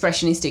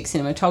 expressionistic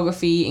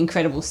cinematography,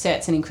 incredible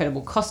sets and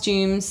incredible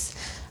costumes,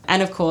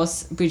 and of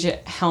course,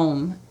 Bridget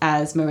Helm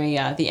as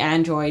Maria, the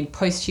android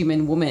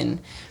post-human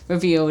woman,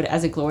 revealed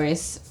as a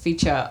glorious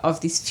feature of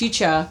this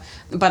future,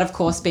 but of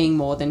course being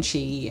more than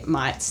she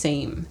might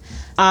seem.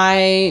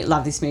 I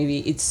love this movie.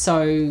 It's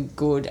so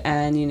good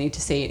and you need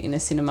to see it in a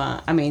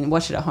cinema. I mean,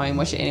 watch it at home,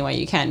 watch it any way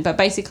you can, but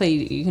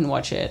basically you can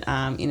watch it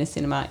in a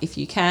cinema if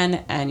you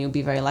can, and you'll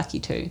be very lucky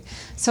to.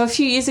 So a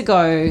few years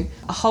ago,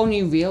 a whole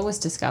new reel was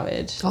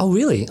discovered. Oh,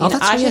 really? Oh,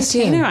 that's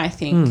Argentina, yes, yeah. I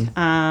think.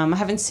 I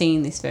haven't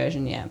seen this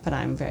version yet, but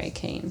I'm very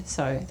keen.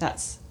 So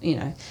that's, you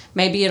know,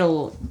 maybe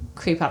it'll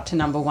creep up to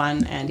number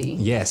 1, Andy.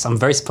 Yes, I'm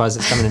very surprised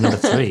it's coming in number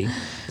 3.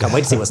 Can't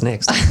wait to see what's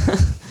next.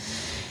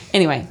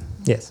 Anyway.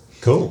 Yes.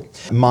 Cool.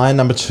 My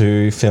number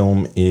 2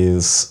 film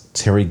is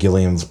Terry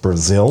Gilliam's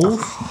Brazil,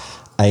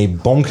 a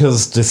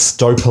bonkers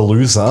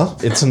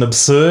dystopalooza. It's an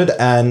absurd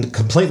and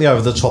completely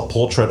over-the-top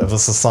portrait of a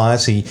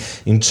society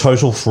in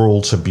total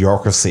thrall to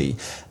bureaucracy.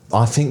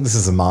 I think this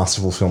is a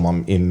masterful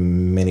film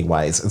in many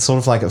ways. It's sort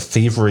of like a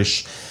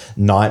feverish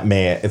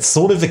nightmare. It's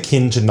sort of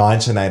akin to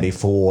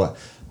 1984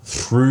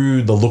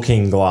 through the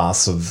looking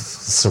glass of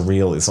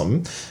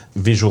surrealism,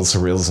 visual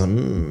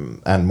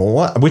surrealism and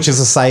more, which is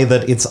to say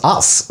that it's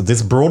us,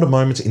 this broader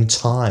moment in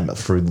time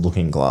through the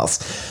looking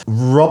glass.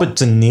 Robert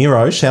De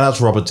Niro, shout out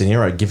to Robert De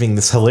Niro, giving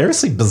this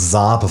hilariously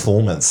bizarre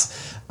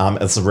performance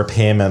as a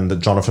repairman that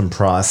Jonathan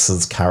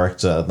Pryce's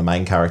character, the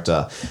main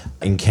character,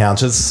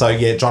 encounters. So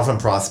yeah, Jonathan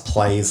Pryce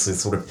plays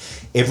this sort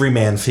of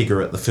everyman figure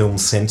at the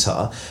film's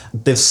centre.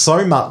 There's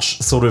so much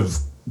sort of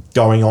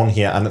going on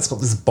here, and it's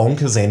got this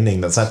bonkers ending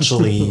that's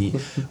actually...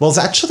 well, it's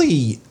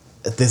actually...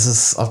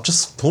 I've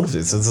just thought of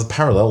this. There's a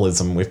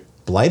parallelism with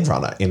Blade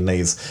Runner in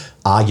these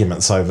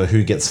arguments over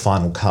who gets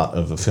final cut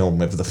of a film,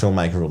 whether the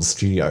filmmaker or the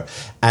studio,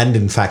 and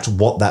in fact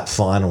what that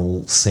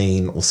final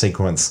scene or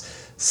sequence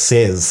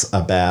says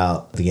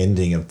about the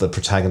ending of the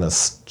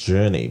protagonist's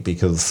journey,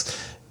 because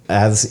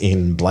as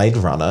in Blade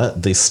Runner,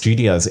 the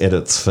studio's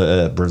edits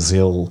for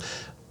Brazil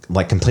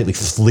like completely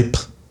flip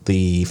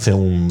the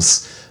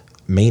film's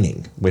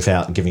meaning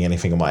without giving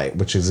anything away,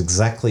 which is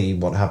exactly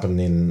what happened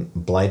in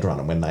Blade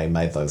Runner when they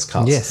made those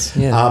cuts. Yes,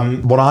 yeah.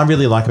 What I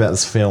really like about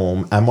this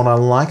film, and what I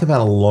like about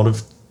a lot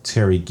of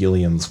Terry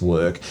Gilliam's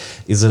work,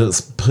 is that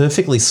it's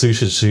perfectly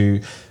suited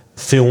to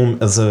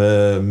film as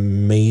a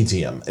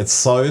medium. It's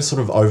so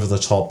sort of over the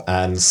top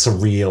and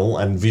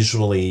surreal and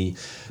visually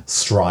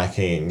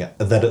striking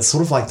that it's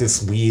sort of like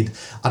this weird,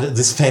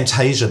 this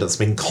fantasia that's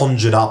been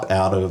conjured up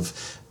out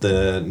of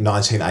the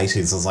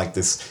 1980s as like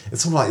this,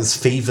 it's sort of like this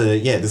fever,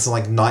 this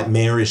like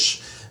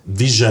nightmarish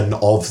vision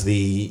of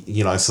the,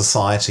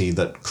 society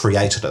that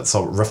created it.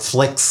 So it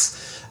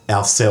reflects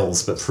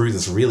ourselves, but through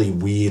this really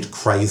weird,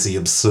 crazy,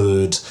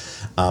 absurd,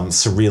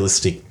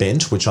 surrealistic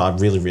bent, which I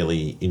really,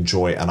 really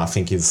enjoy, and I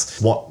think is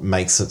what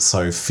makes it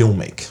so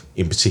filmic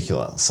in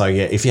particular. So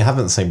yeah, if you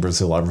haven't seen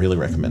Brazil, I really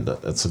recommend it.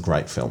 It's a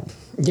great film.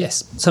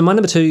 Yes. So my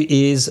number 2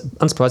 is,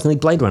 unsurprisingly,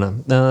 Blade Runner.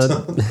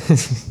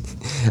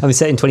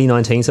 Set in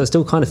 2019, so it's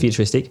still kind of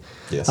futuristic.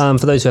 Yes.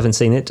 For those who haven't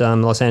seen it,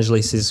 Los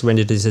Angeles is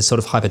rendered as a sort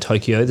of hyper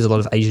Tokyo. There's a lot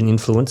of Asian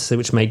influence,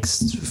 which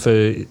makes for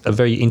a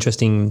very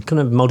interesting kind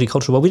of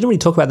multicultural world. We didn't really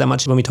talk about that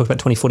much when we talked about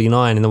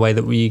 2049, in the way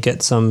that you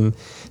get some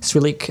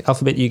Cyrillic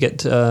alphabet, you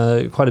get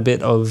quite a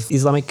bit of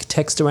Islamic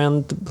text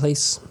around the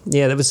place.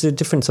 Yeah, there was a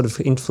different sort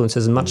of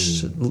influences and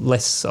much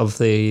less of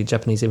the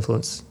Japanese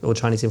influence or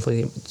Chinese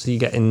influence you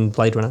get in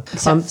Blade Runner.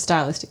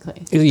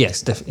 Stylistically.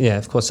 Yes, yeah,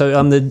 of course.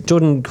 So the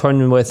Jordan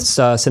Cronenworth's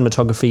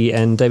cinematography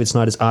and David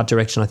Snyder's art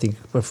direction, I think,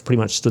 have pretty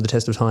much stood the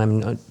test of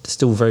time and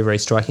still very, very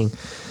striking.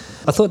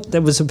 I thought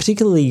that was a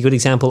particularly good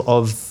example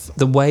of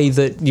the way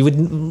that you would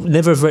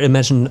never have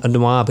imagined a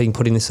noir being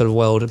put in this sort of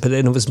world, but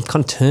then it was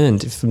kind of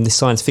turned from this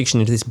science fiction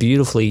into this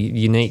beautifully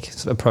unique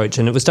approach,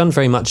 and it was done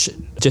very much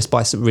just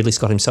by Ridley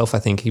Scott himself. I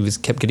think he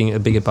kept getting a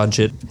bigger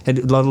budget, and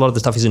a lot of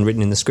the stuff isn't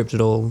written in the script at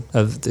all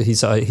of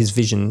his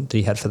vision that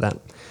he had for that.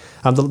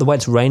 The way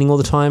it's raining all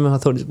the time, I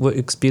thought it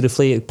works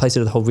beautifully. It plays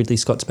into the whole Ridley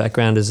Scott's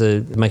background as a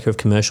maker of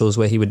commercials,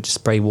 where he would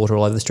spray water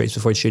all over the streets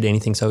before he'd shoot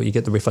anything, so you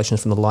get the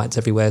reflections from the lights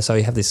everywhere. So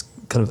you have this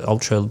kind of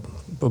ultra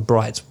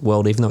bright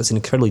world, even though it's an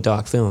incredibly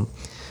dark film.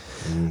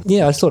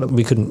 Yeah, I just thought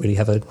we couldn't really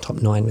have a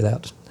top 9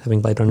 without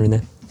having Blade Runner in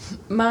there.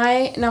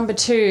 My number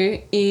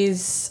 2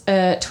 is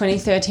a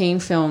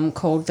 2013 film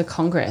called The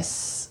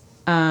Congress,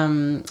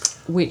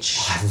 which...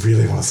 I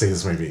really want to see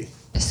this movie.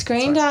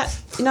 Screened at...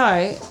 No,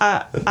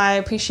 I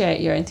appreciate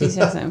your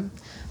enthusiasm.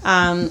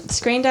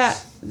 Screened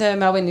at the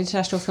Melbourne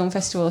International Film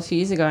Festival a few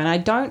years ago, and I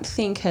don't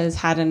think has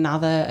had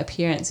another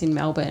appearance in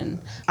Melbourne.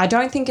 I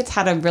don't think it's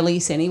had a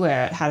release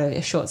anywhere. It had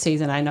a short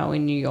season, I know,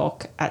 in New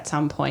York at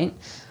some point,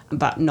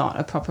 but not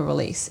a proper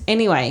release.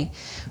 Anyway,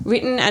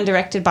 written and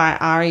directed by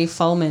Ari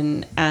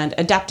Folman and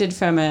adapted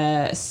from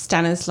a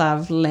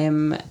Stanislav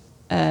Lem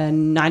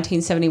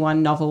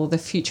 1971 novel, The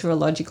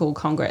Futurological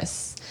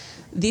Congress.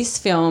 This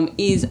film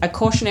is a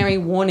cautionary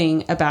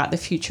warning about the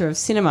future of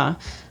cinema,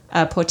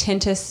 a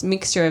portentous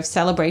mixture of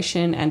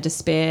celebration and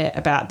despair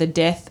about the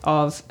death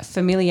of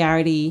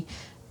familiarity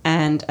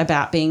and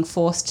about being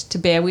forced to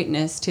bear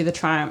witness to the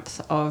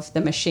triumph of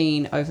the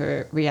machine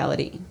over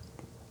reality.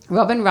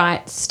 Robin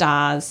Wright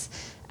stars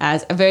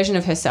as a version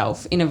of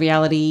herself in a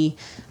reality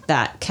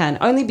that can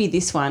only be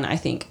this one, I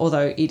think,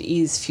 although it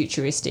is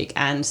futuristic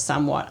and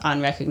somewhat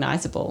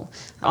unrecognisable.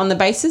 On the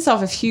basis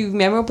of a few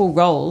memorable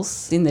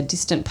roles in the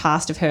distant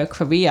past of her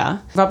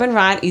career, Robin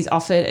Wright is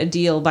offered a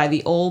deal by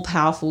the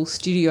all-powerful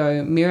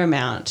studio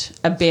Mirrormount,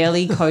 a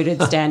barely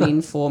coded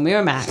stand-in for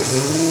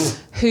Miramax,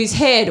 whose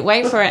head,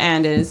 wait for it,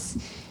 Anders,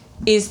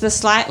 is the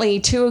slightly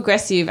too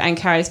aggressive and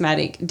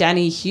charismatic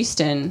Danny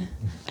Huston.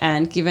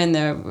 And given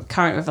the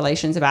current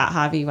revelations about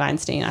Harvey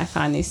Weinstein, I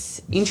find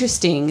this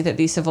interesting that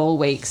this of all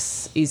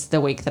weeks is the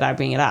week that I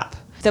bring it up.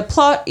 The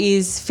plot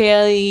is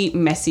fairly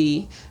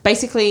messy.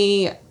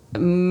 Basically,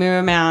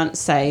 Mirrormount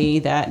say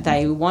that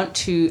they want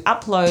to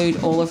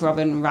upload all of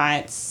Robin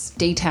Wright's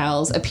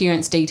details,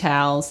 appearance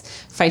details,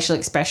 facial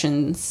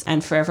expressions,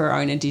 and forever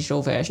own a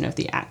digital version of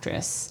the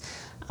actress.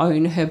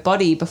 Own her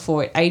body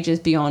before it ages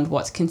beyond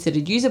what's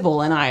considered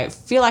usable. And I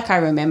feel like I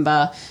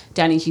remember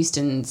Danny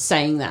Huston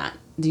saying that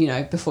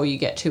before you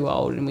get too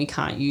old and we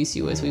can't use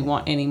you as we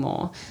want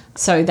anymore.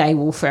 So they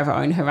will forever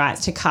own her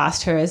rights to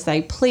cast her as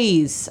they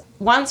please.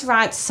 Once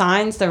Wright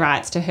signs the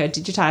rights to her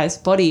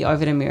digitised body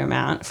over to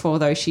Miramount, for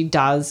although she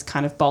does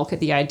kind of balk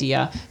at the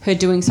idea, her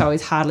doing so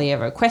is hardly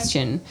ever a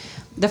question.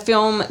 The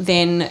film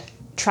then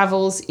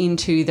travels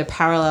into the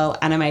parallel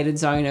animated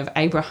zone of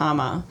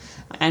Abrahama.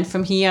 And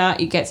from here,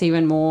 it gets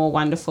even more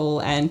wonderful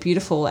and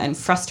beautiful and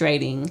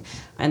frustrating,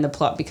 and the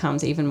plot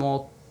becomes even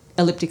more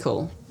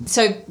elliptical.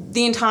 So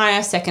the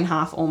entire second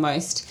half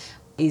almost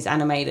is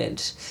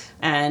animated,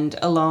 and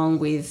along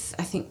with,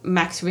 I think,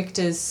 Max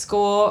Richter's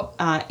score,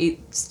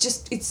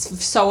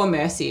 it's so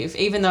immersive.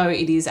 Even though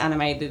it is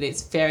animated,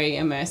 it's very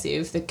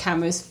immersive. The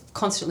camera's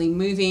constantly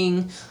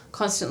moving,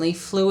 constantly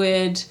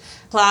fluid.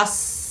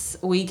 Plus,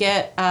 we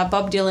get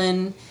Bob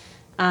Dylan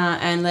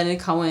and Leonard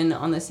Cohen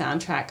on the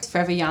soundtrack,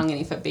 Forever Young and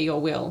If It Be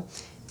Your Will.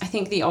 I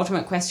think the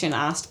ultimate question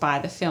asked by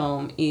the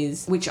film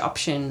is, which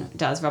option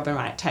does Robin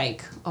Wright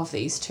take of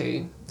these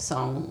two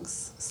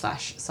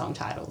songs/song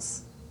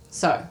titles?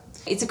 So,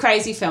 it's a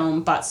crazy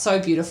film, but so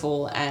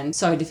beautiful and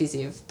so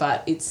divisive,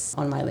 but it's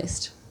on my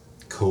list.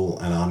 Cool,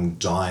 and I'm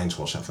dying to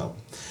watch that film.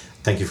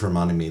 Thank you for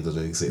reminding me that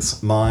it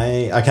exists.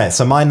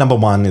 So my number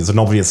one is an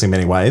obvious in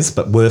many ways,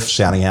 but worth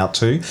shouting out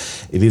to.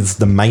 It is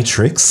The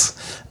Matrix,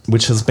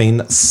 which has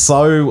been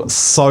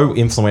so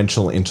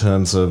influential in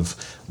terms of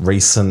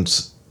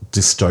recent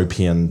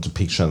dystopian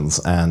depictions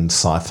and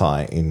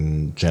sci-fi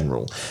in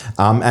general,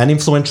 and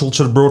influential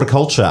to the broader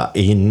culture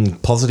in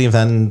positive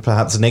and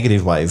perhaps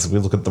negative ways. We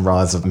look at the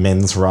rise of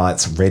men's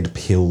rights, red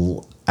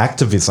pill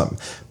activism,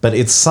 but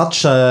it's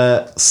such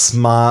a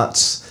smart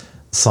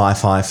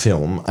sci-fi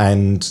film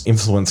and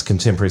influenced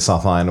contemporary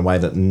sci-fi in a way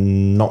that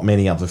not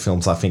many other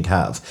films, I think,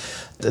 have.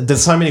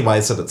 There's so many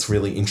ways that it's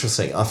really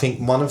interesting. I think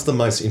one of the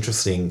most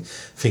interesting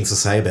things to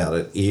say about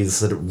it is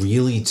that it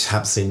really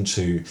taps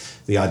into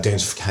the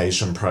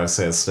identification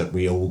process that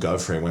we all go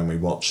through when we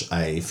watch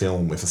a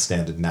film with a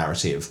standard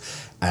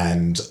narrative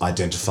and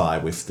identify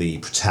with the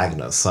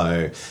protagonist.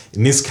 So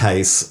in this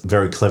case,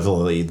 very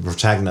cleverly, the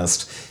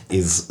protagonist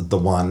is the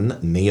one,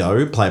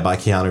 Neo, played by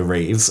Keanu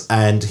Reeves,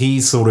 and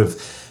he's sort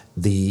of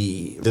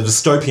the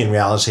dystopian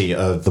reality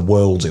of the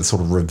world is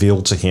sort of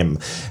revealed to him,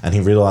 and he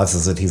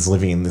realises that he's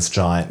living in this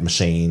giant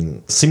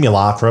machine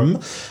simulacrum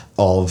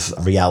of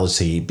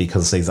reality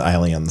because these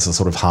aliens are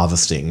sort of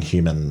harvesting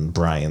human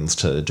brains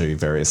to do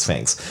various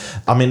things.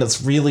 I mean,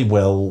 it's really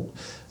well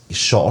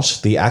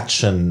shot. The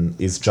action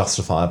is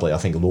justifiably, I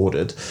think,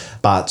 lauded,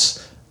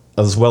 but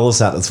as well as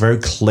that, it's very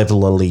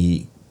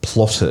cleverly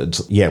plotted,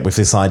 with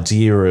this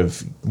idea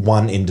of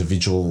one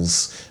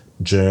individual's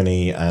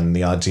journey and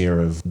the idea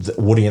of the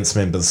audience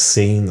members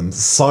seeing them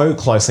so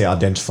closely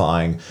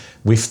identifying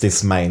with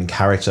this main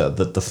character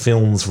that the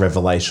film's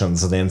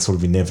revelations are then sort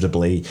of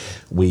inevitably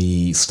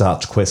we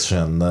start to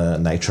question the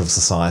nature of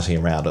society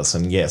around us.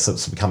 And yes,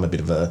 it's become a bit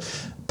of a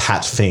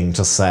pat thing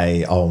to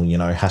say,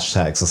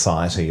 hashtag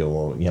society,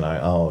 or,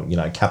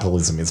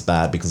 capitalism is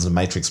bad because the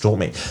Matrix taught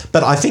me.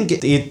 But I think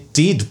it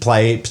did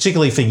play,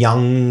 particularly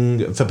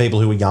for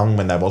people who were young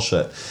when they watched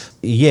it.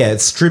 Yeah, it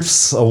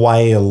strips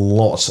away a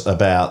lot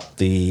about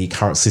the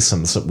current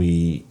systems that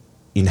we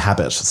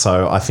inhabit.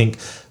 So I think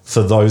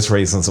for those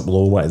reasons, it will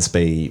always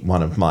be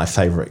one of my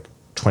favourite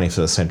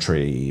 21st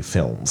century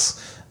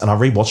films. And I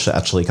rewatched it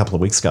actually a couple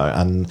of weeks ago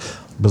and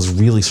was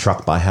really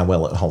struck by how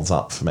well it holds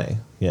up for me.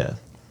 Yeah,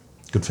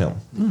 good film.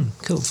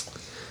 Cool.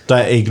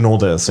 Don't ignore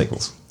the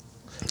sequels.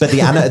 But the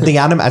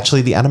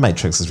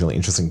Animatrix is really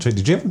interesting too.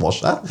 Did you ever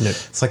watch that? No.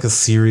 It's like a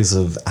series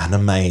of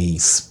anime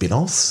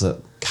spin-offs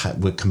that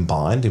were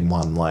combined in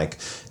one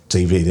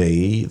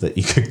DVD that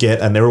you could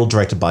get, and they're all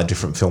directed by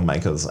different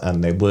filmmakers,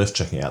 and they're worth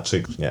checking out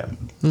too. Yeah,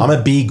 I'm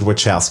a big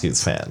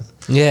Wachowskis fan.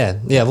 Yeah,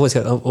 I've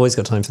always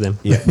got time for them.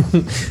 Yeah,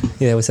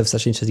 they always have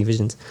such interesting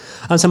visions.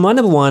 So my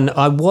number one,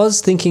 I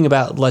was thinking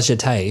about La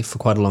Jetée for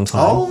quite a long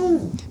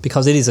time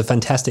because it is a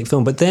fantastic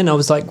film. But then I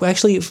was like, well,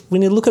 actually,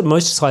 when you look at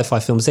most sci-fi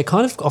films, they're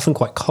kind of often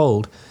quite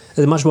cold.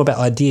 They're much more about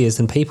ideas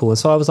than people. And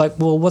so I was like,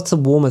 well, what's the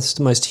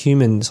warmest, most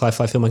human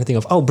sci-fi film I can think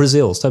of? Oh,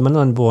 Brazil. So my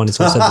number one is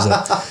also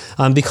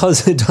Brazil.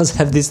 Because it does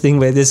have this thing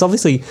where there's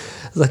obviously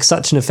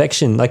such an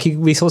affection.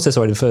 We also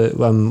saw it for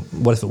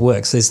What If It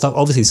Works. There's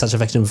obviously such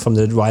affection from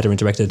the writer and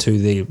director to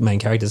the main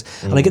characters.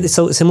 And I get this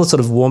similar sort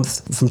of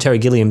warmth from Terry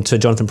Gilliam to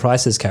Jonathan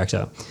Pryce's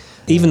character.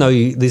 Even though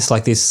this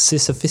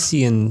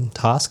Sisyphusian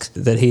task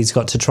that he's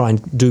got to try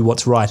and do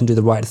what's right and do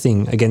the right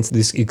thing against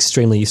this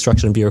extremely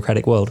structured and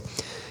bureaucratic world.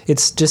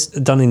 It's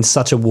just done in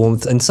such a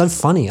warmth and so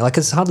funny.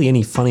 There's hardly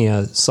any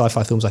funnier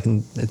sci-fi films I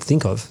can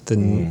think of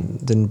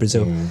than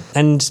Brazil.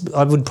 And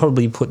I would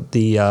probably put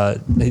the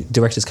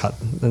director's cut,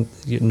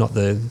 not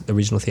the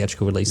original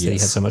theatrical release that he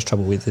had so much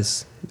trouble with,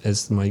 as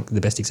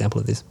the best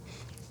example of this.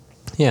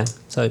 Yeah,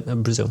 so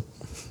Brazil.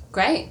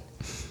 Great.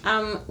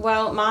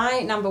 Well,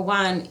 my number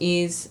one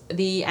is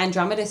The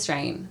Andromeda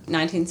Strain,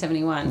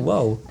 1971.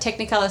 Whoa.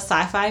 Technicolor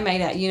sci-fi made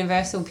at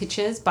Universal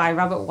Pictures by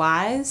Robert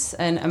Wise,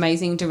 an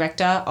amazing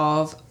director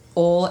of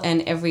all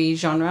and every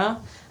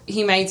genre.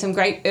 He made some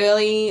great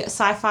early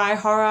sci-fi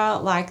horror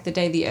like The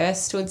Day the Earth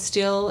Stood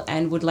Still,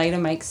 and would later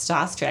make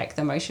Star Trek,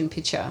 the motion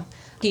picture.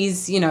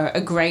 He's, got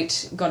a great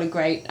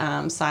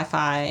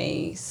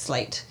sci-fi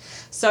slate.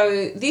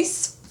 So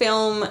this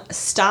film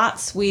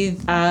starts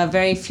with a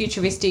very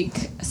futuristic,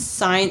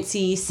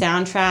 sciencey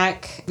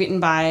soundtrack written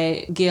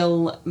by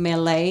Gil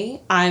Mellé.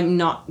 I'm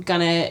not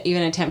going to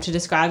even attempt to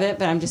describe it,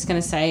 but I'm just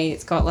going to say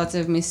it's got lots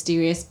of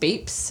mysterious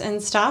beeps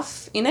and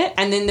stuff in it.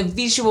 And then the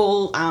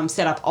visual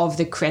setup of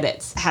the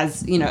credits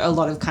has, a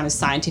lot of kind of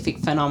scientific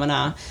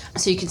phenomena.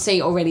 So you can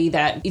see already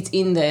that it's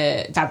in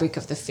the fabric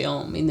of the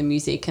film, in the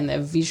music and the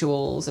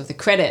visuals of the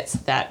credits,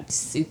 that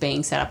is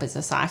being set up as a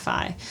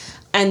sci-fi.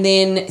 And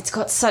then it's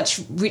got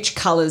such rich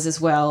colours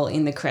as well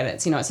in the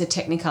credits. It's a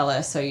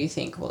Technicolor, so you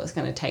think, well, it's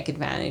going to take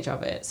advantage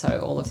of it. So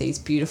all of these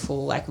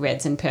beautiful, like,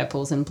 reds and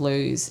purples and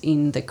blues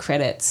in the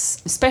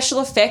credits. Special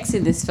effects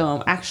in this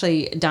film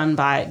actually done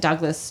by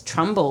Douglas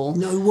Trumbull.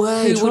 No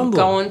way, who would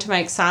go on to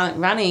make Silent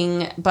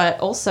Running, but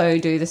also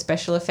do the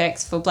special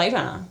effects for Blade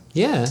Runner.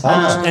 Yeah,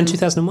 and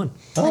 2001.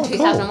 And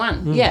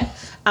 2001, cool. yeah.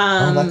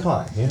 That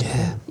guy,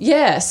 yeah.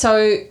 Yeah,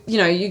 so,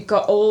 you've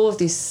got all of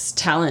this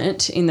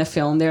talent in the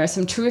film. There are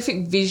some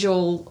terrific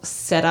visual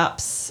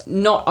setups,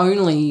 not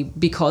only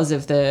because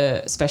of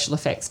the special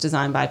effects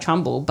designed by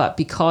Trumbull, but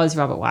because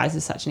Robert Wise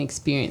is such an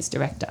experienced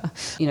director.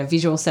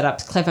 Visual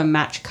setups, clever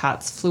match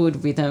cuts,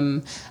 fluid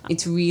rhythm.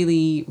 It's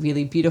really,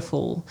 really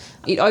beautiful.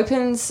 It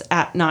opens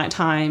at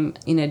nighttime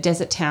in a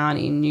desert town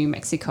in New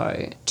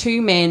Mexico.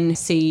 Two men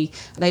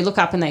they look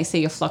up and they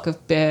see a flock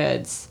of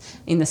birds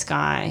in the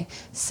sky,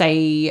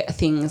 say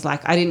things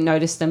like, I didn't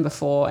notice them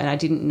before and I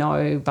didn't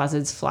know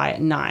buzzards fly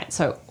at night.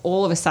 So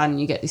all of a sudden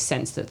you get this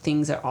sense that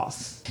things are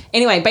off.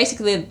 Anyway,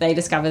 basically they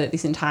discover that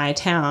this entire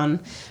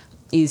town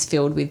is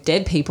filled with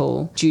dead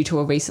people due to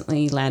a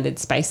recently landed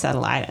space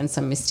satellite and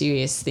some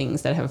mysterious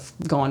things that have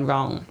gone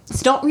wrong.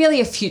 It's not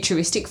really a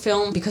futuristic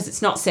film because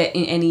it's not set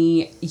in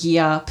any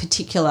year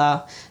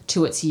particular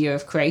to its year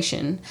of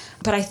creation,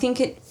 but I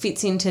think it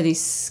fits into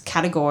this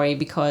category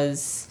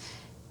because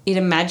it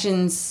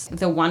imagines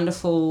the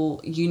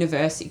wonderful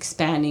universe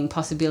expanding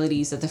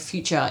possibilities of the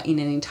future in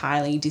an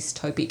entirely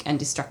dystopic and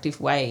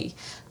destructive way,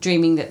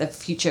 dreaming that the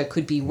future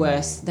could be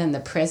worse than the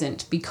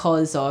present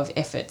because of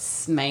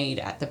efforts made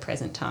at the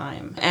present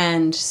time.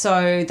 And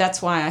so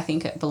that's why I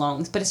think it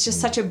belongs. But it's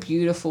just such a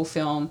beautiful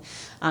film.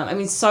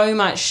 So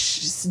much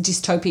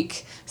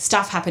dystopic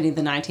stuff happened in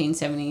the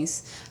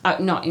 1970s.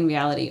 Not in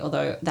reality,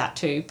 although that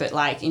too, but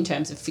like in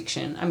terms of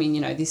fiction.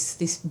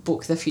 This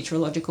book, The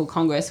Futurological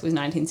Congress, was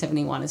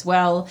 1971 as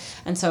well.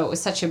 And so it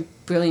was such a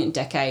brilliant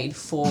decade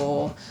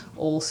for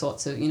all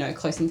sorts of,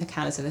 Close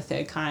Encounters of the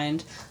Third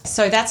Kind.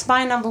 So that's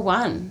my number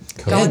one.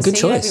 Cool. Go and good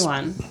see choice.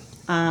 everyone.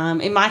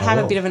 It might have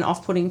a bit of an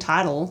off-putting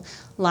title,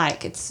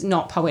 like it's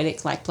not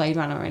poetic like Blade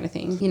Runner or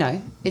anything.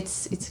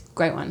 It's a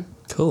great one.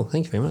 Cool,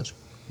 thank you very much.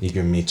 You're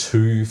giving me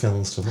 2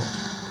 films to watch.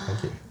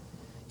 Thank you.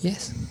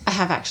 Yes. I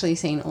have actually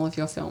seen all of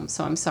your films,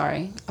 so I'm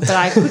sorry. But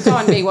I could go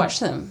and rewatch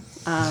them.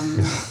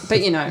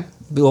 But,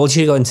 Well,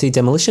 you go and see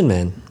Demolition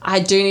Man. I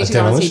do need to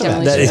go and see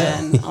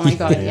Demolition Man. Oh, my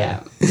God, yeah.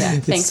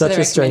 Thanks It's such for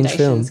the a strange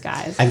film.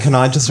 guys. And can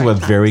I just do a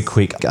very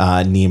quick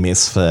near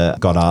miss for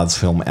Goddard's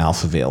film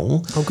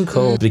Alphaville? Oh, good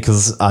call.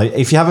 Because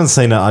if you haven't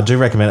seen it, I do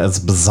recommend it. It's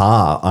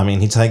bizarre.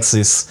 He takes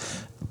this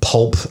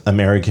pulp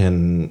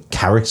American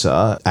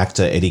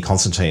actor Eddie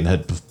Constantine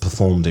had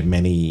performed in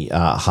many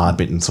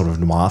hard-bitten sort of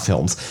noir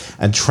films,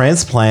 and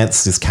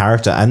transplants this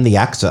character and the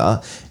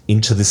actor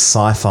into this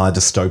sci-fi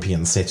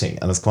dystopian setting,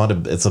 and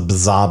it's a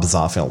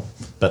bizarre film,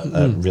 but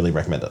really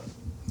recommend it.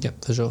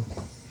 Yep, for sure.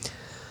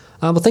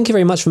 Well, thank you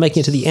very much for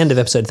making it to the end of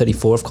episode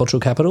 34 of Cultural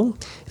Capital.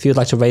 If you would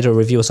like to rate or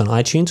review us on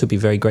iTunes, we'd be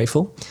very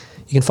grateful.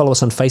 You can follow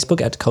us on Facebook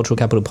at Cultural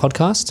Capital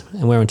Podcast,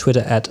 and we're on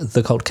Twitter at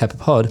The Cult Cap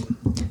Pod.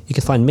 You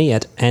can find me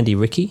at Andy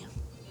Ricky.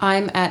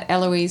 I'm at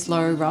Eloise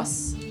Laura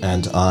Ross.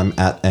 And I'm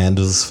at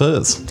Anders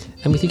Furs.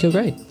 And we think you're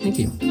great. Thank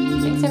you.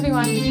 Thanks,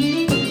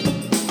 everyone.